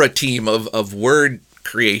and Laura team of word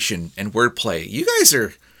creation and wordplay, you guys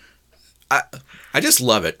are, I just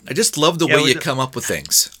love it. I just love the way you come up with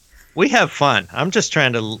things. We have fun. I'm just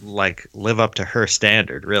trying to live up to her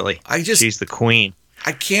standard, really. She's the queen.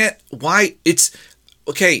 I can't, why, it's,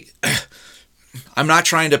 okay, I'm not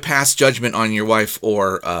trying to pass judgment on your wife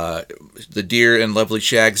or the dear and lovely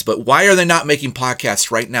Shags, but why are they not making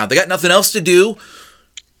podcasts right now? They got nothing else to do.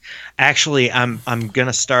 Actually, I'm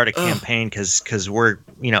gonna start a campaign because we're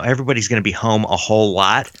everybody's gonna be home a whole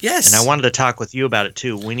lot. Yes, and I wanted to talk with you about it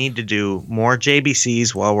too. We need to do more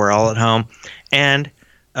JBCs while we're all at home, and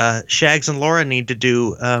Shags and Laura need to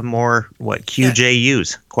do more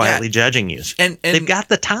QJUs, quietly judging yous. And they've got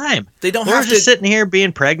the time. They don't Laura's have to just sitting here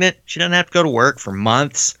being pregnant. She doesn't have to go to work for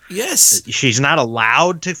months. Yes, she's not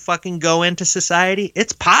allowed to fucking go into society.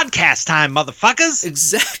 It's podcast time, motherfuckers.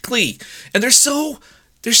 Exactly, and they're so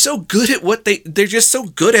good at what they're just so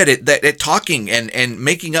good at it, at talking and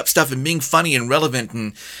making up stuff and being funny and relevant,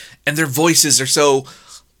 and their voices are so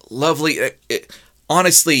lovely.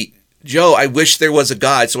 Honestly, Joe, I wish there was a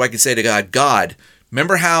God so I could say to God,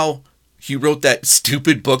 remember how he wrote that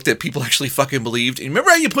stupid book that people actually fucking believed? And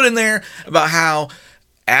remember how you put in there about how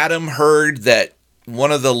Adam heard that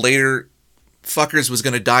one of the later fuckers was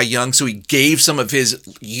going to die young, so he gave some of his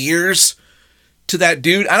years to that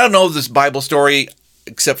dude? I don't know this Bible story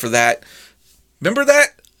except for that. Remember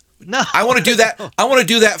that? No. I want to do that. I want to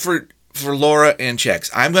do that for Laura and Chex.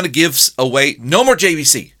 I'm going to give away no more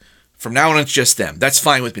JVC. From now on, it's just them. That's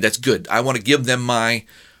fine with me. That's good. I want to give them my,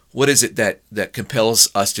 what is it that compels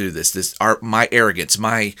us to do this? My arrogance,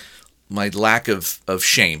 my lack of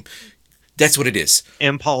shame. That's what it is.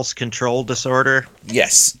 Impulse control disorder.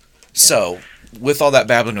 Yes. Yeah. So, with all that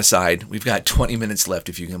babbling aside, we've got 20 minutes left,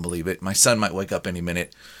 if you can believe it. My son might wake up any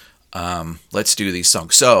minute. Let's do these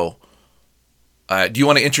songs. So, do you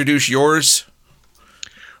want to introduce yours?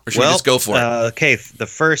 Or should we just go for it? Okay, the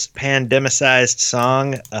first pandemicized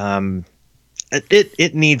song,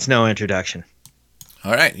 It needs no introduction.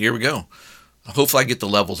 All right, here we go. Hopefully I get the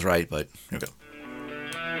levels right, but here we go.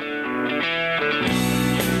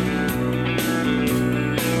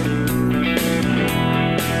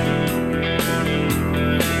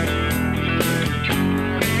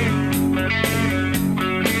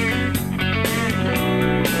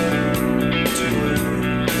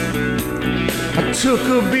 Took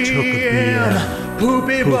a beer,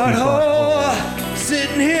 poopy butthole,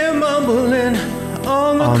 sitting here mumbling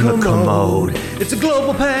on the commode. It's a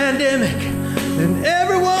global pandemic, and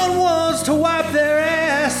everyone wants to wipe their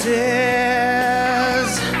asses.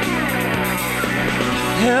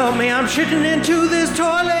 Help me, I'm shitting into this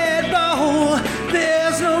toilet bowl.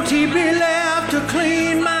 There's no TP left to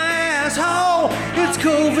clean my asshole. It's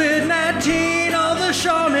COVID-19, all the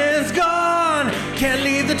shaman's gone. Can't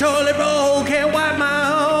leave the toilet bowl, can't wipe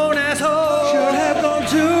my own asshole. Should have gone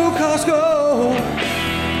to Costco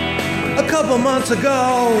a couple months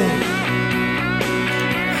ago.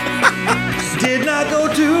 Did not go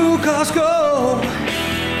to Costco.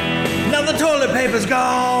 Now the toilet paper's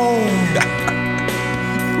gone.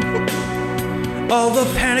 All the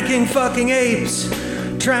panicking fucking apes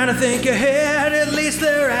trying to think ahead, at least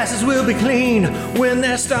their asses will be clean when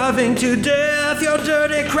they're starving to death. Your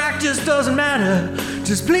dirty crack just doesn't matter.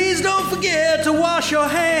 Just please don't forget to wash your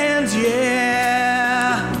hands,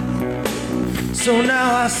 yeah. So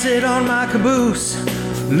now I sit on my caboose,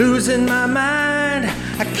 losing my mind.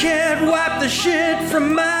 I can't wipe the shit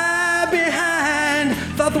from my behind.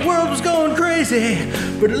 Thought the world was going crazy,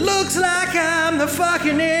 but it looks like I'm the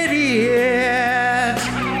fucking idiot.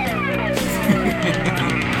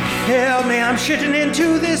 Help me, I'm shitting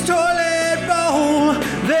into this toilet bowl.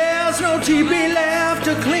 There's no TP left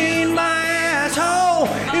to clean my asshole.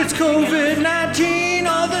 It's COVID-19,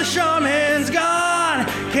 all the shaman's gone.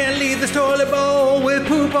 Can't leave this toilet bowl with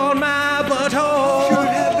poop on my butthole. Should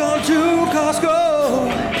have gone to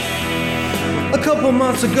Costco a couple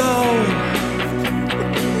months ago.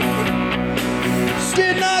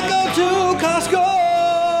 Did not go to Costco.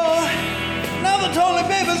 Now the toilet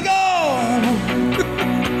paper's gone.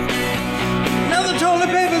 Now the toilet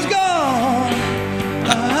paper's gone.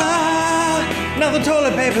 Now the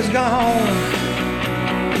toilet paper's gone.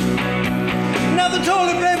 Now the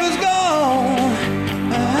toilet paper's gone.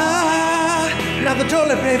 Now the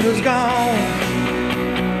toilet paper's gone.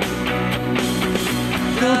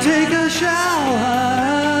 Go take a shower.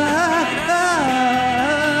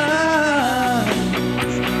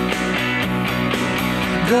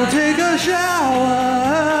 Go take a shower.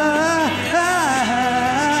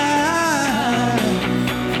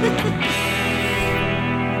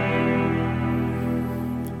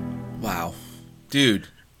 Wow. Dude,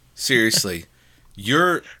 seriously.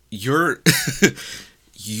 You're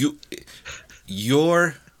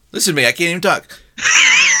listen to me, I can't even talk.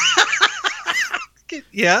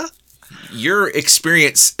 Yeah? Your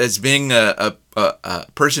experience as being a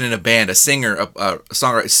person in a band, a singer, a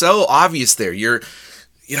songwriter, so obvious there. You're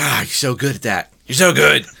so good at that. You're so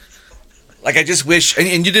good. Like, I just wish,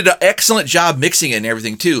 and you did an excellent job mixing it and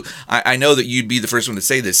everything too. I know that you'd be the first one to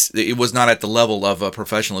say this. It was not at the level of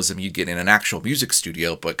professionalism you'd get in an actual music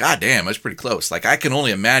studio, but goddamn, it's pretty close. Like, I can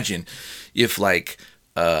only imagine if like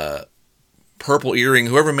Purple Earring,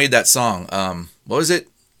 whoever made that song, what was it?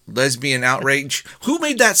 Lesbian Outrage. Who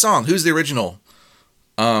made that song? Who's the original?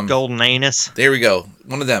 Golden Anus. There we go.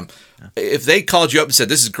 One of them. If they called you up and said,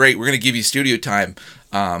 "This is great, we're going to give you studio time,"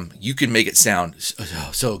 you can make it sound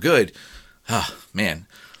so good. Oh, man.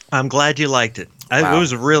 I'm glad you liked it. Wow. It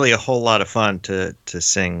was really a whole lot of fun to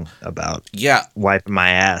sing about. Yeah, wiping my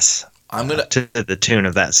ass. To the tune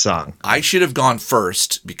of that song. I should have gone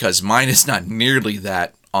first because mine is not nearly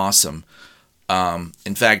that awesome.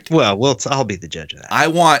 In fact, well, I'll be the judge of that.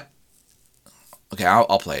 Okay,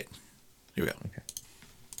 I'll play it. Here we go. Okay.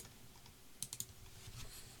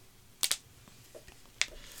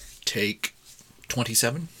 Take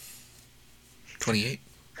 27, 28.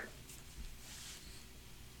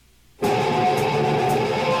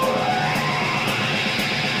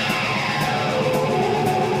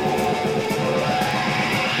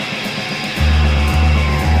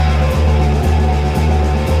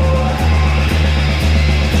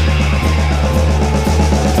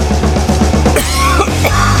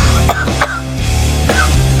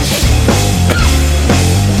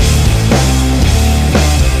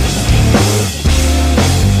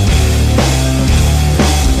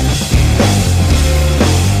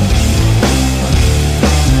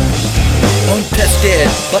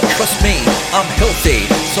 But trust me, I'm healthy,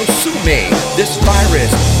 so sue me. This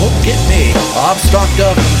virus won't get me. I'm stocked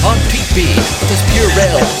up on PP, this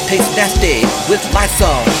Purell tastes nasty with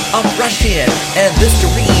Lysol. I'm brushing and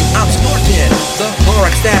Listerine I'm snorting. The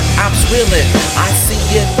Clorox that I'm swilling, I see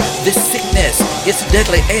it. This sickness, it's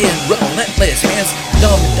deadly and relentless. Hands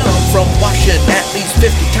numb from washing at least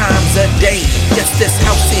 50 times a day. Yes, this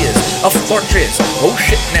house is a fortress. Oh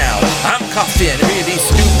shit now, I'm coughing really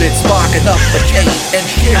stupid, sparking up a J and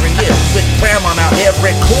sharing it with grandma now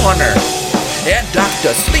every corner. And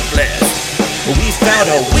Dr. Sleepless, we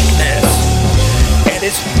found a weakness, and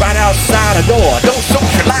it's right outside the door. Don't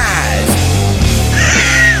socialize.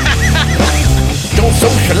 Don't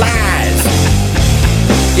socialize.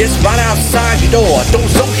 It's right outside your door. Don't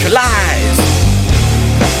socialize.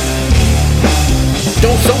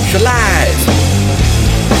 Don't socialize.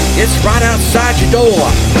 It's right outside your door.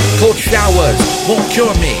 Cold showers won't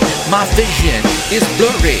cure me. My vision is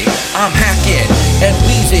blurry. I'm hacking and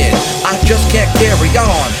wheezing. I just can't carry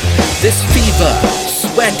on. This fever,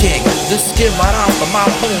 sweating, the skin right off of my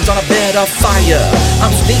bones on a bed of fire.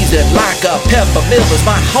 I'm sneezing like a peppermill is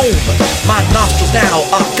my home. My nostrils now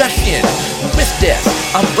are gushing with death.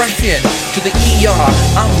 I'm rushing to the ER.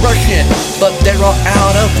 I'm rushing, but there are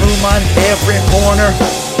out of room on every corner.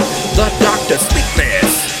 The doctor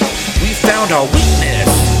sleepless. We found our weakness,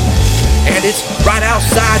 and it's right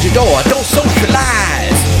outside your door. Don't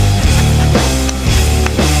socialize.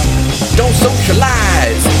 Don't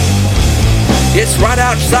socialize. It's right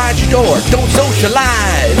outside your door. Don't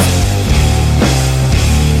socialize.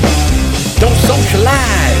 Don't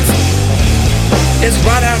socialize. It's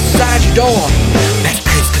right outside your door. That's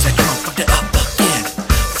crazy cause I drunk, fucked it up again.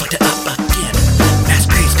 Fucked it up again. That's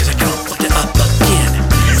crazy cause I drunk, fucked it up again.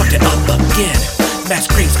 Fucked it up again. That's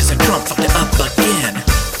crazy cause I drunk, fucked it up again.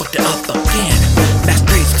 Fucked it up again. That's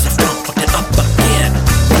crazy cause I drunk, fucked it up again.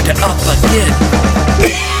 Fucked it up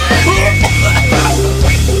again.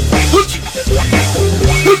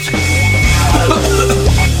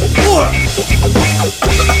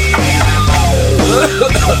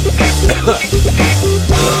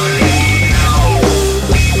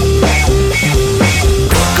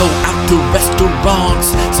 Go out to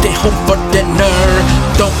restaurants, stay home for dinner.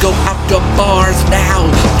 Don't go out to bars now,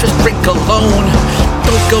 just drink alone.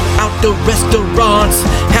 Don't go out to restaurants,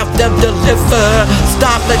 have them deliver.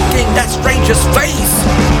 Stop licking that stranger's face.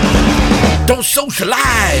 Don't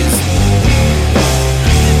socialize.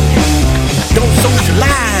 Don't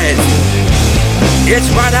socialize. It's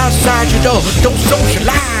right outside your door. Don't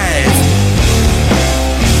socialize.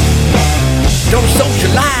 Don't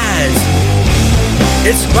socialize.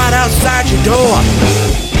 It's right outside your door.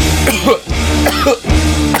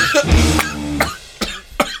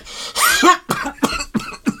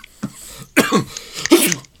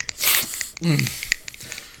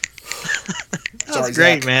 That's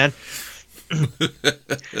great, man.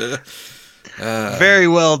 Very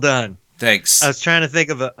well done. Thanks. I was trying to think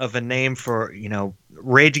of a name for,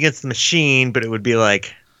 Rage Against the Machine, but it would be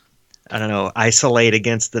like, I don't know, Isolate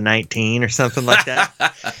Against the 19 or something like that.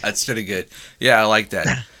 That's pretty good. Yeah, I like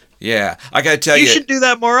that. Yeah, I gotta tell you, you should do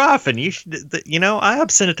that more often. You should, I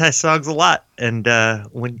obscenitize songs a lot, and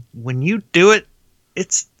when you do it,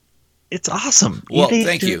 it's awesome. Well, you need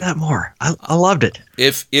thank to do you. that more. I loved it.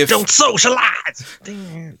 If Don't socialize.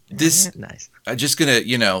 this, Nice. I'm just gonna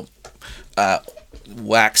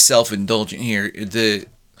wax self-indulgent here.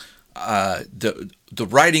 The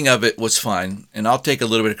writing of it was fun, and I'll take a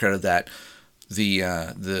little bit of credit of that.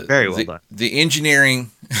 Very well done. The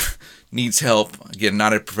engineering needs help. Again,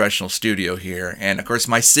 not a professional studio here, and of course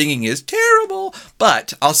my singing is terrible.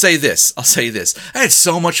 But I'll say this. I had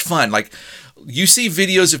so much fun. Like, you see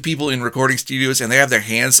videos of people in recording studios and they have their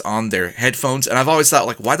hands on their headphones, and I've always thought,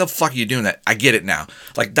 like, why the fuck are you doing that? I get it now.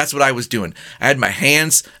 Like, that's what I was doing. I had my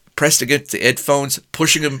hands pressed against the headphones,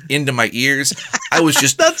 pushing them into my ears. I was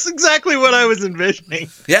just That's exactly what I was envisioning.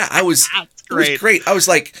 yeah, I was That's it was great. great. I was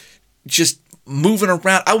like just moving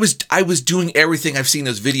around. I was doing everything. I've seen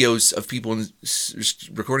those videos of people in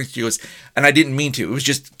recording studios, and I didn't mean to. It was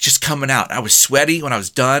just coming out. I was sweaty when I was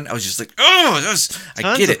done. I was just like, I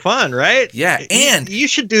Tons get of it. fun, right? Yeah, and you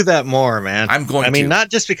should do that more, man. I'm going I mean, to. not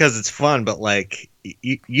just because it's fun, but like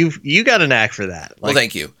you got a knack for that. Well, Like,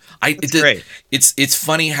 thank you. great. It's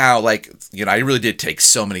funny how, like, I really did take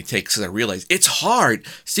so many takes because I realized it's hard.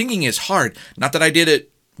 Singing is hard. Not that I did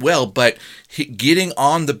it well, but getting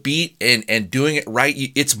on the beat and doing it right,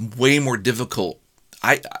 it's way more difficult.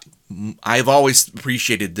 I've always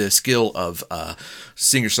appreciated the skill of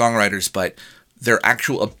singer-songwriters, but their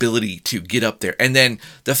actual ability to get up there, and then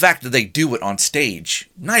the fact that they do it on stage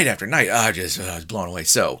night after night, I was blown away.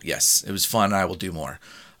 So yes, it was fun. I will do more.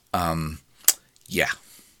 Yeah.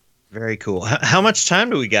 Very cool. How much time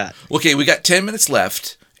do we got? Okay, we got 10 minutes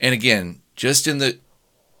left, and again, just in the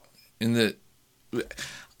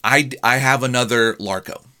I have another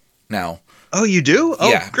Larco now. Oh, you do? Oh,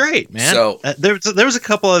 Yeah. great, man. So- there was a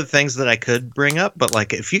couple other things that I could bring up, but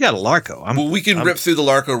like if you got a Larco, Well, we can rip through the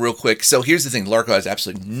Larco real quick. So here's the thing: Larco has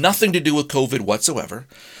absolutely nothing to do with COVID whatsoever.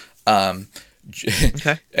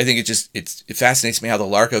 Okay. I think it fascinates me how the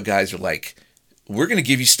Larco guys are like, we're going to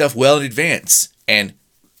give you stuff well in advance, and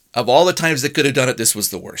of all the times they could have done it, this was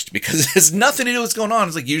the worst because it has nothing to do with what's going on.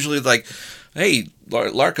 It's like usually like, hey,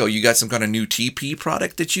 Larco, you got some kind of new TP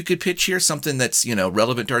product that you could pitch here, something that's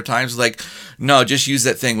relevant to our times. Like, no, just use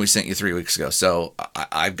that thing we sent you 3 weeks ago. So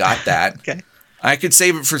I've got that. Okay. I could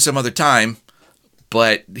save it for some other time,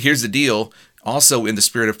 but here's the deal. Also, in the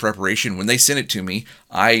spirit of preparation, when they sent it to me,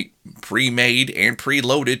 I pre-made and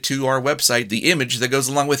preloaded to our website the image that goes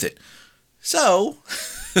along with it. So,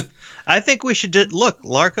 I think we should look.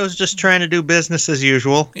 Larco's just trying to do business as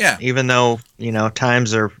usual. Yeah. Even though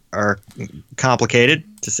times are complicated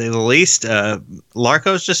to say the least.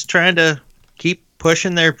 Larco's just trying to keep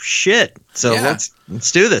pushing their shit. So Yeah.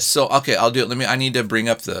 let's do this. So okay, I'll do it. I need to bring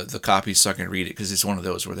up the copy so I can read it because it's one of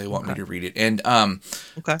those where they want me to read it. And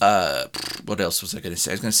Okay. what else was I going to say?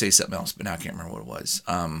 I was going to say something else, but now I can't remember what it was.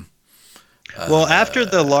 Well, after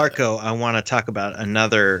the Larco, I want to talk about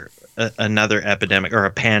another epidemic or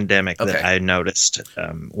a pandemic Okay. that I noticed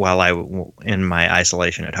while in my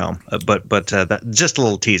isolation at home. But that, just a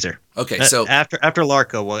little teaser. Okay, so after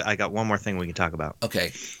Larco, well, I got one more thing we can talk about.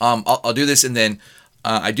 okay, I'll do this, and then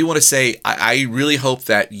I do want to say I really hope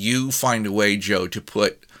that you find a way, Joe, to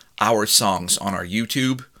put our songs on our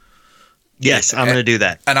YouTube. Yes, I'm going to do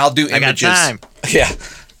that. And I'll do images. I got time. Yeah,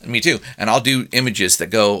 me too. And I'll do images that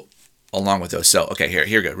go along with those. So, okay, here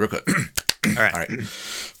we go, real quick. All right. All right.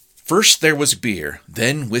 First there was beer,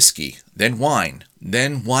 then whiskey, then wine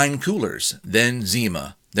coolers, then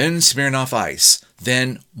Zima, then Smirnoff Ice,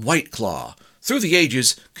 then White Claw. Through the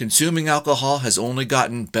ages, consuming alcohol has only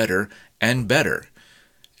gotten better and better.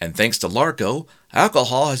 And thanks to Larco,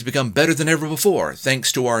 alcohol has become better than ever before,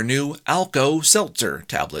 thanks to our new Alco Seltzer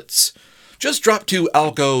tablets. Just drop 2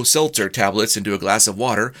 Alco Seltzer tablets into a glass of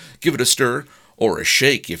water, give it a stir, or a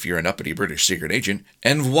shake if you're an uppity British secret agent,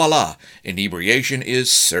 and voila, inebriation is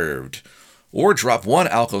served. Or drop 1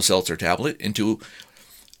 Alco Seltzer tablet into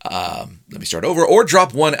Or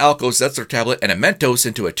drop 1 Alco Seltzer tablet and a Mentos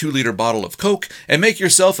into a 2-liter bottle of Coke and make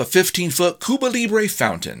yourself a 15-foot Cuba Libre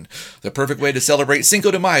fountain. The perfect way to celebrate Cinco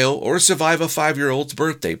de Mayo or survive a 5-year-old's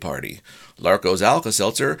birthday party. Larco's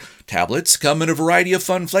Alka-Seltzer tablets come in a variety of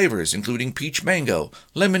fun flavors, including peach mango,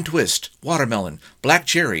 lemon twist, watermelon, black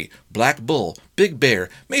cherry, black bull, big bear,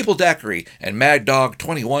 maple daiquiri, and Mad Dog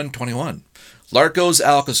 2121. Larco's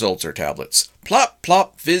Alka-Seltzer tablets. Plop,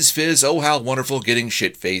 plop, fizz, fizz, oh how wonderful getting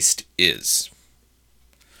shit-faced is.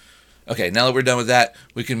 Okay, now that we're done with that,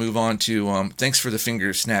 we can move on to, thanks for the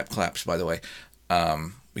finger snap claps, by the way.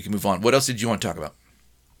 We can move on. What else did you want to talk about?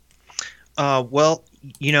 Well,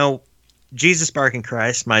 Jesus Barking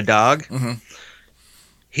Christ, my dog. Mm-hmm.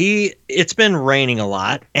 It's been raining a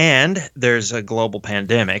lot, and there's a global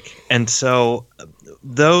pandemic, and so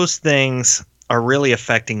those things are really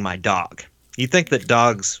affecting my dog. You think that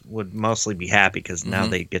dogs would mostly be happy because now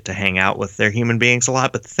they get to hang out with their human beings a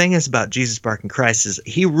lot, but the thing is about Jesus Barking Christ is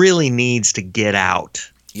he really needs to get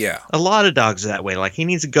out. Yeah. A lot of dogs are that way. Like he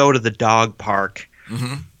needs to go to the dog park.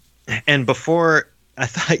 Mm-hmm. And before, I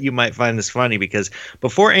thought you might find this funny because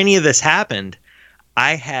before any of this happened,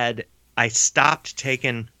 I stopped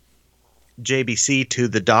taking JBC to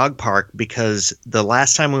the dog park because the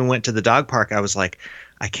last time we went to the dog park, I was like,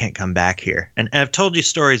 I can't come back here. And I've told you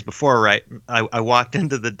stories before, right? I walked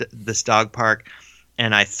into this dog park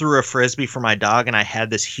and I threw a Frisbee for my dog and I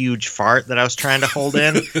had this huge fart that I was trying to hold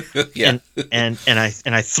in. Yeah. And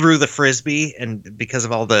I threw the Frisbee and because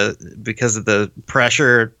of the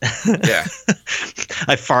pressure, Yeah.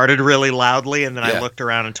 I farted really loudly and then Yeah. I looked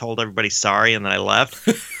around and told everybody sorry and then I left.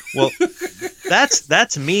 Well,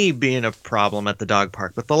 that's me being a problem at the dog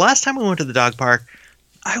park. But the last time we went to the dog park,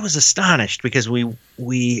 I was astonished because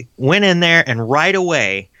we went in there and right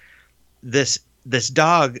away this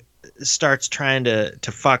dog starts trying to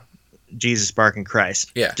fuck Jesus Barking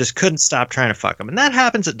Christ. Yeah. Just couldn't stop trying to fuck him. And that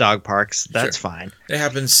happens at dog parks. That's Sure. fine. It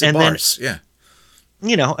happens in And then- bars. Yeah.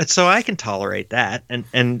 And so I can tolerate that.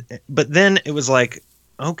 But then it was like,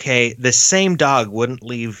 okay, the same dog wouldn't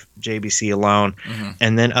leave JBC alone. Mm-hmm.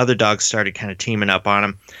 And then other dogs started kind of teaming up on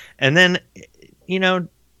him. And then,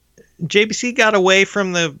 JBC got away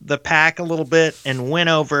from the pack a little bit and went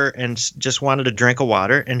over and just wanted a drink of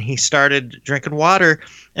water. And he started drinking water.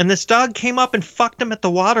 And this dog came up and fucked him at the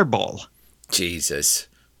water bowl. Jesus.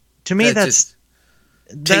 To me, That's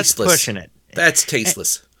that's tasteless. pushing it. That's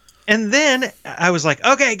tasteless. And then I was like,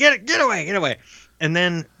 okay, get away. And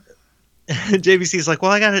then JVC's like,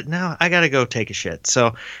 well, I gotta go take a shit.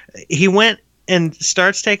 So he went and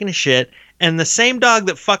starts taking a shit, and the same dog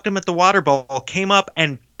that fucked him at the water bowl came up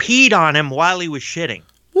and peed on him while he was shitting.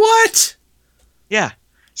 What? Yeah.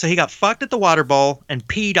 So he got fucked at the water bowl and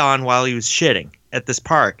peed on while he was shitting at this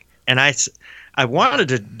park. And I wanted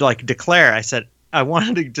to like declare, I said, I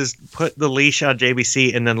wanted to just put the leash on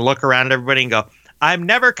JBC and then look around at everybody and go, I'm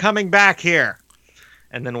never coming back here.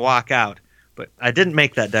 And then walk out. But I didn't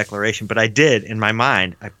make that declaration, but I did in my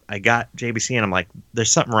mind. I got JBC and I'm like,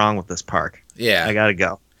 there's something wrong with this park. Yeah. I got to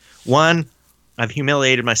go. One, I've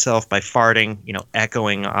humiliated myself by farting,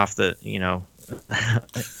 echoing off the,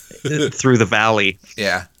 through the valley.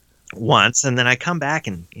 Yeah. Once, and then I come back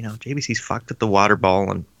and JBC's fucked at the water bowl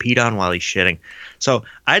and peed on while he's shitting. So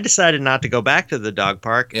I decided not to go back to the dog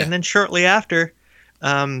park, and then shortly after,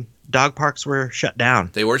 dog parks were shut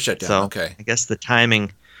down. They were shut down. So okay. I guess the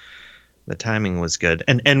timing was good.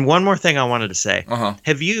 And one more thing I wanted to say.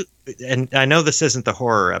 Have you? And I know this isn't the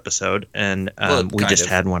horror episode, and we just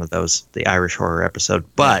had one of those, the Irish horror episode,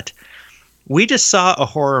 but we just saw a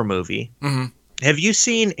horror movie. Mm-hmm. Have you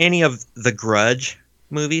seen any of the Grudge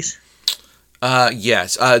movies?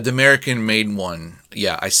 Yes. The American-made one.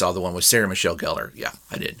 Yeah, I saw the one with Sarah Michelle Gellar. Yeah,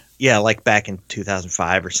 I did. Yeah, like back in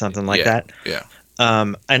 2005 or something like that. Yeah.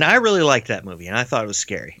 And I really liked that movie, and I thought it was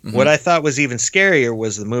scary. Mm-hmm. What I thought was even scarier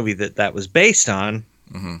was the movie that was based on,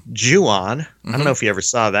 Ju-On. I don't know if you ever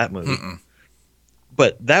saw that movie. Mm-mm.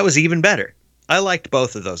 But that was even better. I liked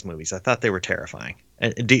both of those movies. I thought they were terrifying.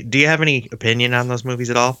 Do you have any opinion on those movies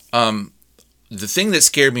at all? The thing that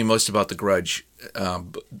scared me most about The Grudge,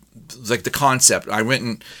 like the concept, I went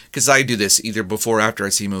and, because I do this either before or after I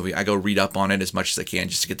see a movie, I go read up on it as much as I can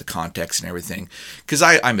just to get the context and everything, because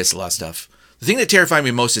I miss a lot of stuff. The thing that terrified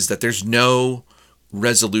me most is that there's no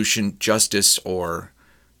resolution, justice, or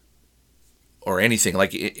anything.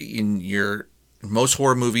 Like in most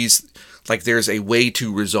horror movies, like there's a way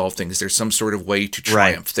to resolve things. There's some sort of way to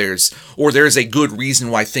triumph. Right. There's a good reason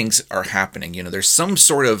why things are happening. There's some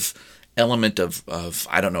sort of element of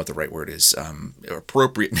I don't know what the right word is,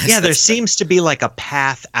 appropriateness. Yeah, there seems to be like a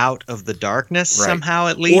path out of the darkness somehow,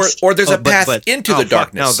 at least. Or there's a path into the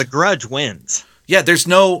darkness. No, The Grudge wins. Yeah, there's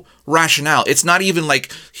no rationale. It's not even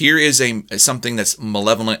like here is something that's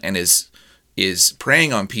malevolent and is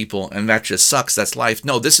preying on people, and that just sucks. That's life.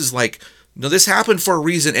 No, this is like, no, this happened for a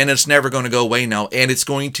reason, and it's never going to go away now, and it's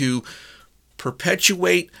going to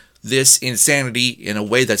perpetuate this insanity in a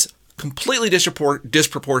way that's completely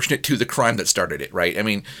disproportionate to the crime that started it, right? I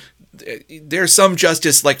mean, there's some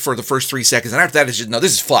justice like for the first 3 seconds, and after that, it's just, no,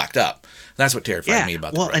 this is fucked up. That's what terrified me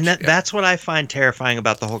about The Grudge. And that's what I find terrifying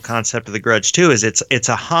about the whole concept of The Grudge too. Is it's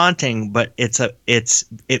a haunting, but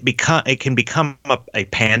it can become a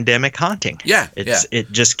pandemic haunting. Yeah,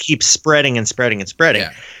 it just keeps spreading and spreading and spreading.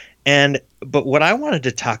 Yeah. But what I wanted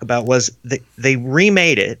to talk about was they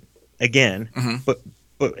remade it again, but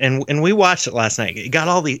we watched it last night. It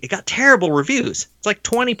got terrible reviews. It's like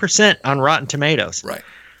 20% on Rotten Tomatoes. Right.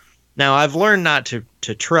 Now I've learned not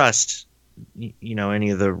to trust any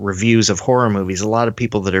of the reviews of horror movies. A lot of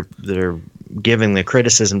people that are giving the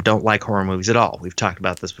criticism don't like horror movies at all. We've talked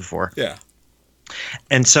about this before. Yeah.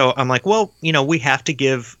 And so I'm like, well, we have to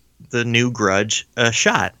give the new Grudge a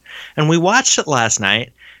shot. And we watched it last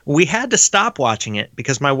night. We had to stop watching it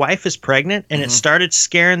because my wife is pregnant, and it started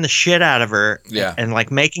scaring the shit out of her and like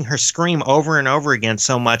making her scream over and over again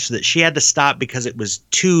so much that she had to stop because it was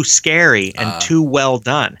too scary and too well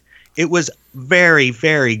done. It was very,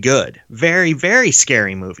 very good. Very, very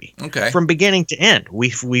scary movie. Okay. From beginning to end.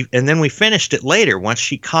 And then we finished it later once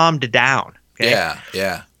she calmed down. Okay?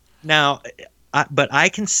 Yeah. Now, but I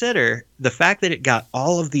consider the fact that it got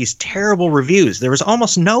all of these terrible reviews. There was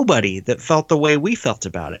almost nobody that felt the way we felt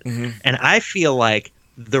about it. Mm-hmm. And I feel like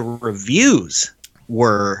the reviews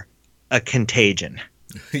were a contagion.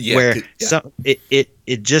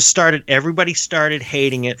 It just started, everybody started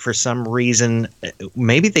hating it for some reason.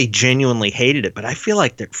 Maybe they genuinely hated it, but I feel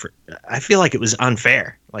like it was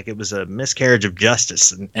unfair. Like it was a miscarriage of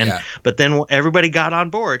justice. But then everybody got on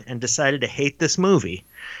board and decided to hate this movie.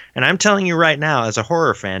 And I'm telling you right now, as a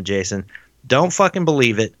horror fan, Jason, don't fucking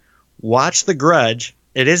believe it. Watch The Grudge.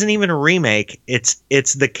 It isn't even a remake. It's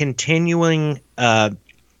the continuing,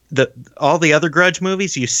 all the other Grudge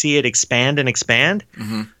movies, you see it expand and expand.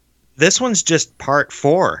 Mm-hmm. This one's just part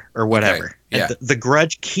 4 or whatever. Okay. Yeah. And the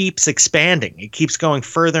Grudge keeps expanding. It keeps going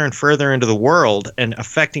further and further into the world and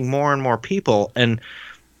affecting more and more people. And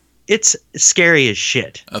it's scary as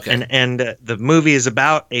shit. Okay. And the movie is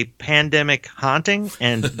about a pandemic haunting,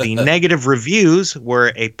 and the negative reviews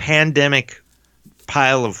were a pandemic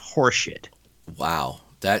pile of horseshit. Wow.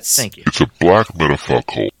 That's Thank you. It's a black metafuck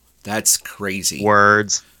hole. That's crazy.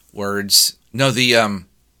 Words. No,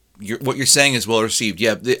 what you're saying is well received.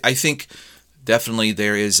 Yeah, I think definitely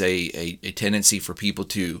there is a tendency for people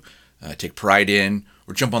to take pride in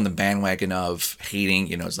or jump on the bandwagon of hating.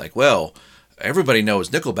 You know, it's like, well, everybody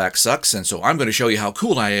knows Nickelback sucks, and so I'm going to show you how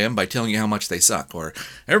cool I am by telling you how much they suck. Or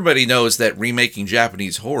everybody knows that remaking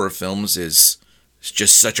Japanese horror films is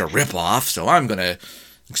just such a ripoff, so I'm going to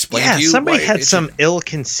explain to you. Yeah, somebody had some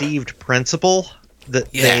ill-conceived principle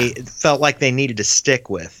that they felt like they needed to stick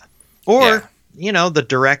with. Or, the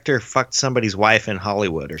director fucked somebody's wife in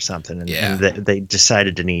Hollywood or something, and they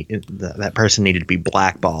decided that person needed to be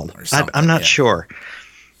blackballed. I'm not sure.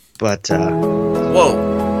 But,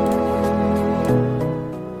 Whoa.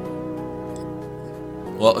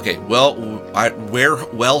 Well, okay. Well,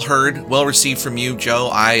 well heard, well received from you, Joe.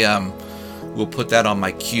 I will put that on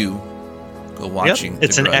my queue. Go watching.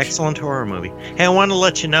 It's an excellent horror movie. Hey, I want to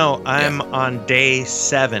let you know I'm on day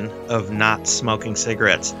 7 of not smoking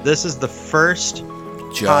cigarettes. This is the first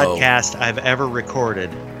podcast I've ever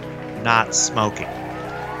recorded not smoking.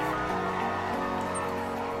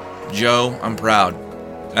 Joe, I'm proud,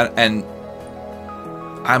 and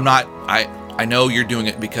I'm not. I know you're doing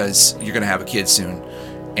it because you're gonna have a kid soon,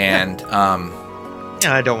 and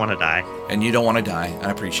I don't want to die. And you don't want to die.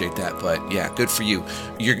 I appreciate that, but yeah, good for you.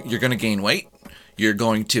 You're gonna gain weight. You're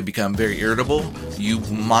going to become very irritable. You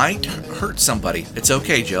might hurt somebody. It's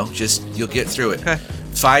okay, Joe. Just you'll get through it. Okay.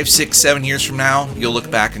 5, 6, 7 years from now, you'll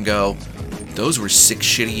look back and go, those were 6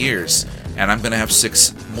 shitty years. And I'm going to have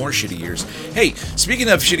 6 more shitty years. Hey, speaking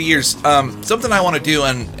of shitty years, something I want to do,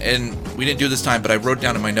 and we didn't do this time, but I wrote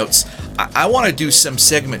down in my notes, I want to do some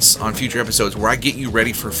segments on future episodes where I get you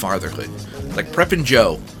ready for fatherhood. Like Prep and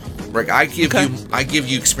Joe. Like I give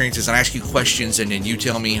you experiences and I ask you questions and then you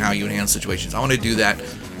tell me how you handle situations. I want to do that.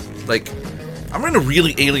 Like, I'm going to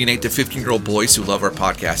really alienate the 15-year-old boys who love our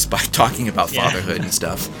podcast by talking about fatherhood and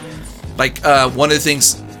stuff. Like, one of the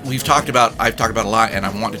things I've talked about a lot and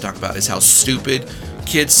I want to talk about is how stupid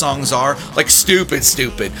kids' songs are. Like, stupid.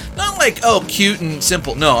 Not like, oh, cute and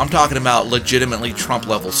simple. No, I'm talking about legitimately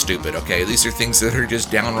Trump-level stupid, okay? These are things that are just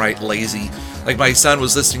downright lazy. Like, my son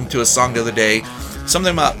was listening to a song the other day,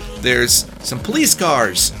 something about there's some police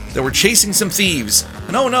cars that were chasing some thieves,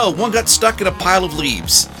 and oh no, one got stuck in a pile of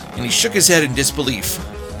leaves, and he shook his head in disbelief.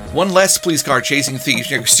 One less police car chasing thieves.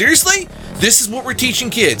 Seriously? This is what we're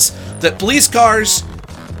teaching kids? That police cars,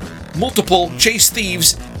 multiple, chase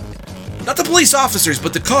thieves, not the police officers,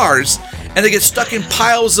 but the cars, and they get stuck in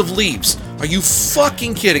piles of leaves. Are you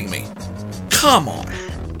fucking kidding me? Come on.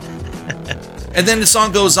 And then the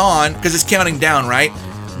song goes on, because it's counting down, right?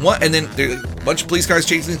 And then there's a bunch of police cars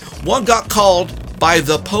chasing. One got called by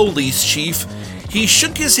the police chief. He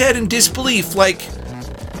shook his head in disbelief, like,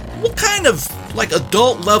 what kind of, like,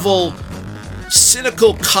 adult-level,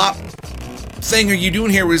 cynical cop thing are you doing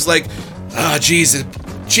here? Where he's like, geez, the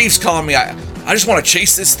chief's calling me. I just want to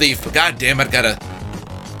chase this thief, but goddamn it, gotta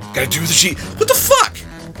do the chief. What the fuck?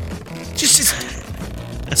 Just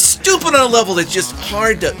stupid on a level that's just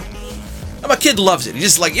hard to. My kid loves it. He's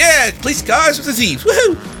just like, yeah, police cars with the thieves.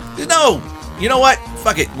 Woohoo! No, you know what?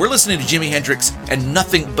 Fuck it. We're listening to Jimi Hendrix and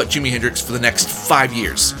nothing but Jimi Hendrix for the next 5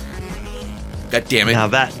 years. God damn it. Now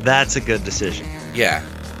that's a good decision. Yeah.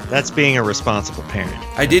 That's being a responsible parent.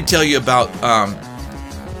 I did tell you about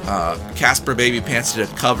Casper Baby Pants did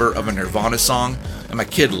a cover of a Nirvana song, and my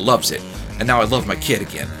kid loves it. And now I love my kid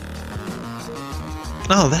again.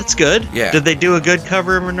 Oh, that's good. Yeah. Did they do a good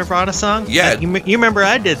cover of a Nirvana song? Yeah. You remember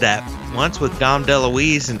I did that once with Dom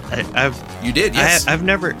DeLuise, and You did, yes. I've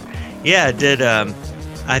never. Yeah, I did.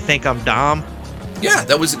 I Think I'm Dom. Yeah,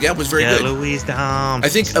 that was very good. DeLuise Dom. I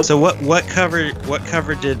think. So what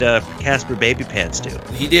cover did Casper Baby Pants do?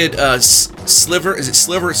 He did Sliver. Is it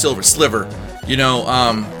Sliver or Silver? Sliver. You know,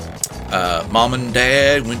 Mom and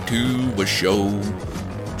Dad went to a show.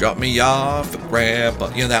 Dropped me off at Grandpa.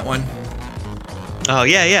 You know that one? Oh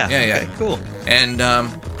yeah. Yeah. Okay, cool. And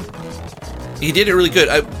he did it really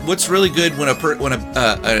good. What's really good when a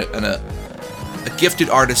gifted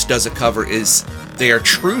artist does a cover is they are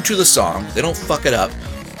true to the song. They don't fuck it up,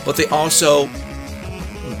 but they also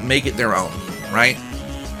make it their own, right?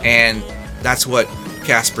 And that's what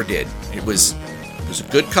Casper did. It was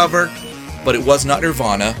a good cover, but it was not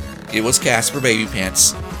Nirvana. It was Casper Baby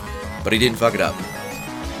Pants, but he didn't fuck it up.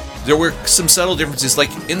 There were some subtle differences,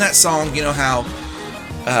 like in that song. You know how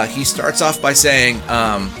he starts off by saying,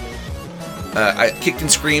 I kicked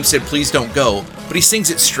and screamed, said, please don't go. But he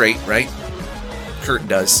sings it straight, right? Kurt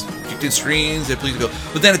does. Kicked and screamed, said, please go.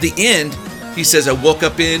 But then at the end, he says, I woke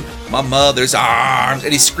up in my mother's arms.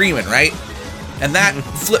 And he's screaming, right? And that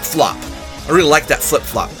flip-flop, I really like that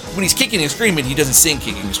flip-flop. When he's kicking and screaming, he doesn't sing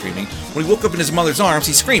kicking and screaming. When he woke up in his mother's arms,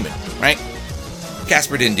 he's screaming, right?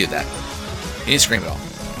 Casper didn't do that. He didn't scream at all.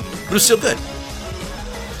 But it was still good.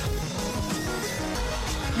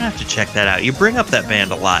 I'm gonna have to check that out. You bring up that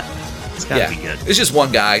band a lot. It's gotta be good. It's just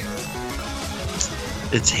one guy.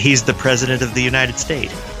 He's the president of the United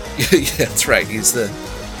States. Yeah, that's right. He's good.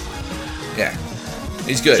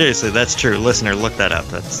 Seriously, that's true. Listener, look that up.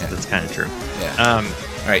 That's kind of true. Yeah.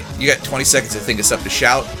 All right, you got 20 seconds to think of something to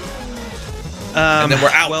shout. And then we're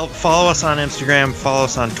out. Well, follow us on Instagram. Follow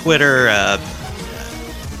us on Twitter. I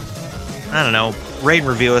don't know. Rate and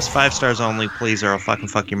review us. 5 stars only, please, or I'll fucking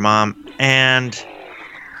fuck your mom. And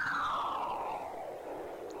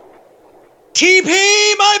TP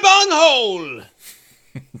my bunghole.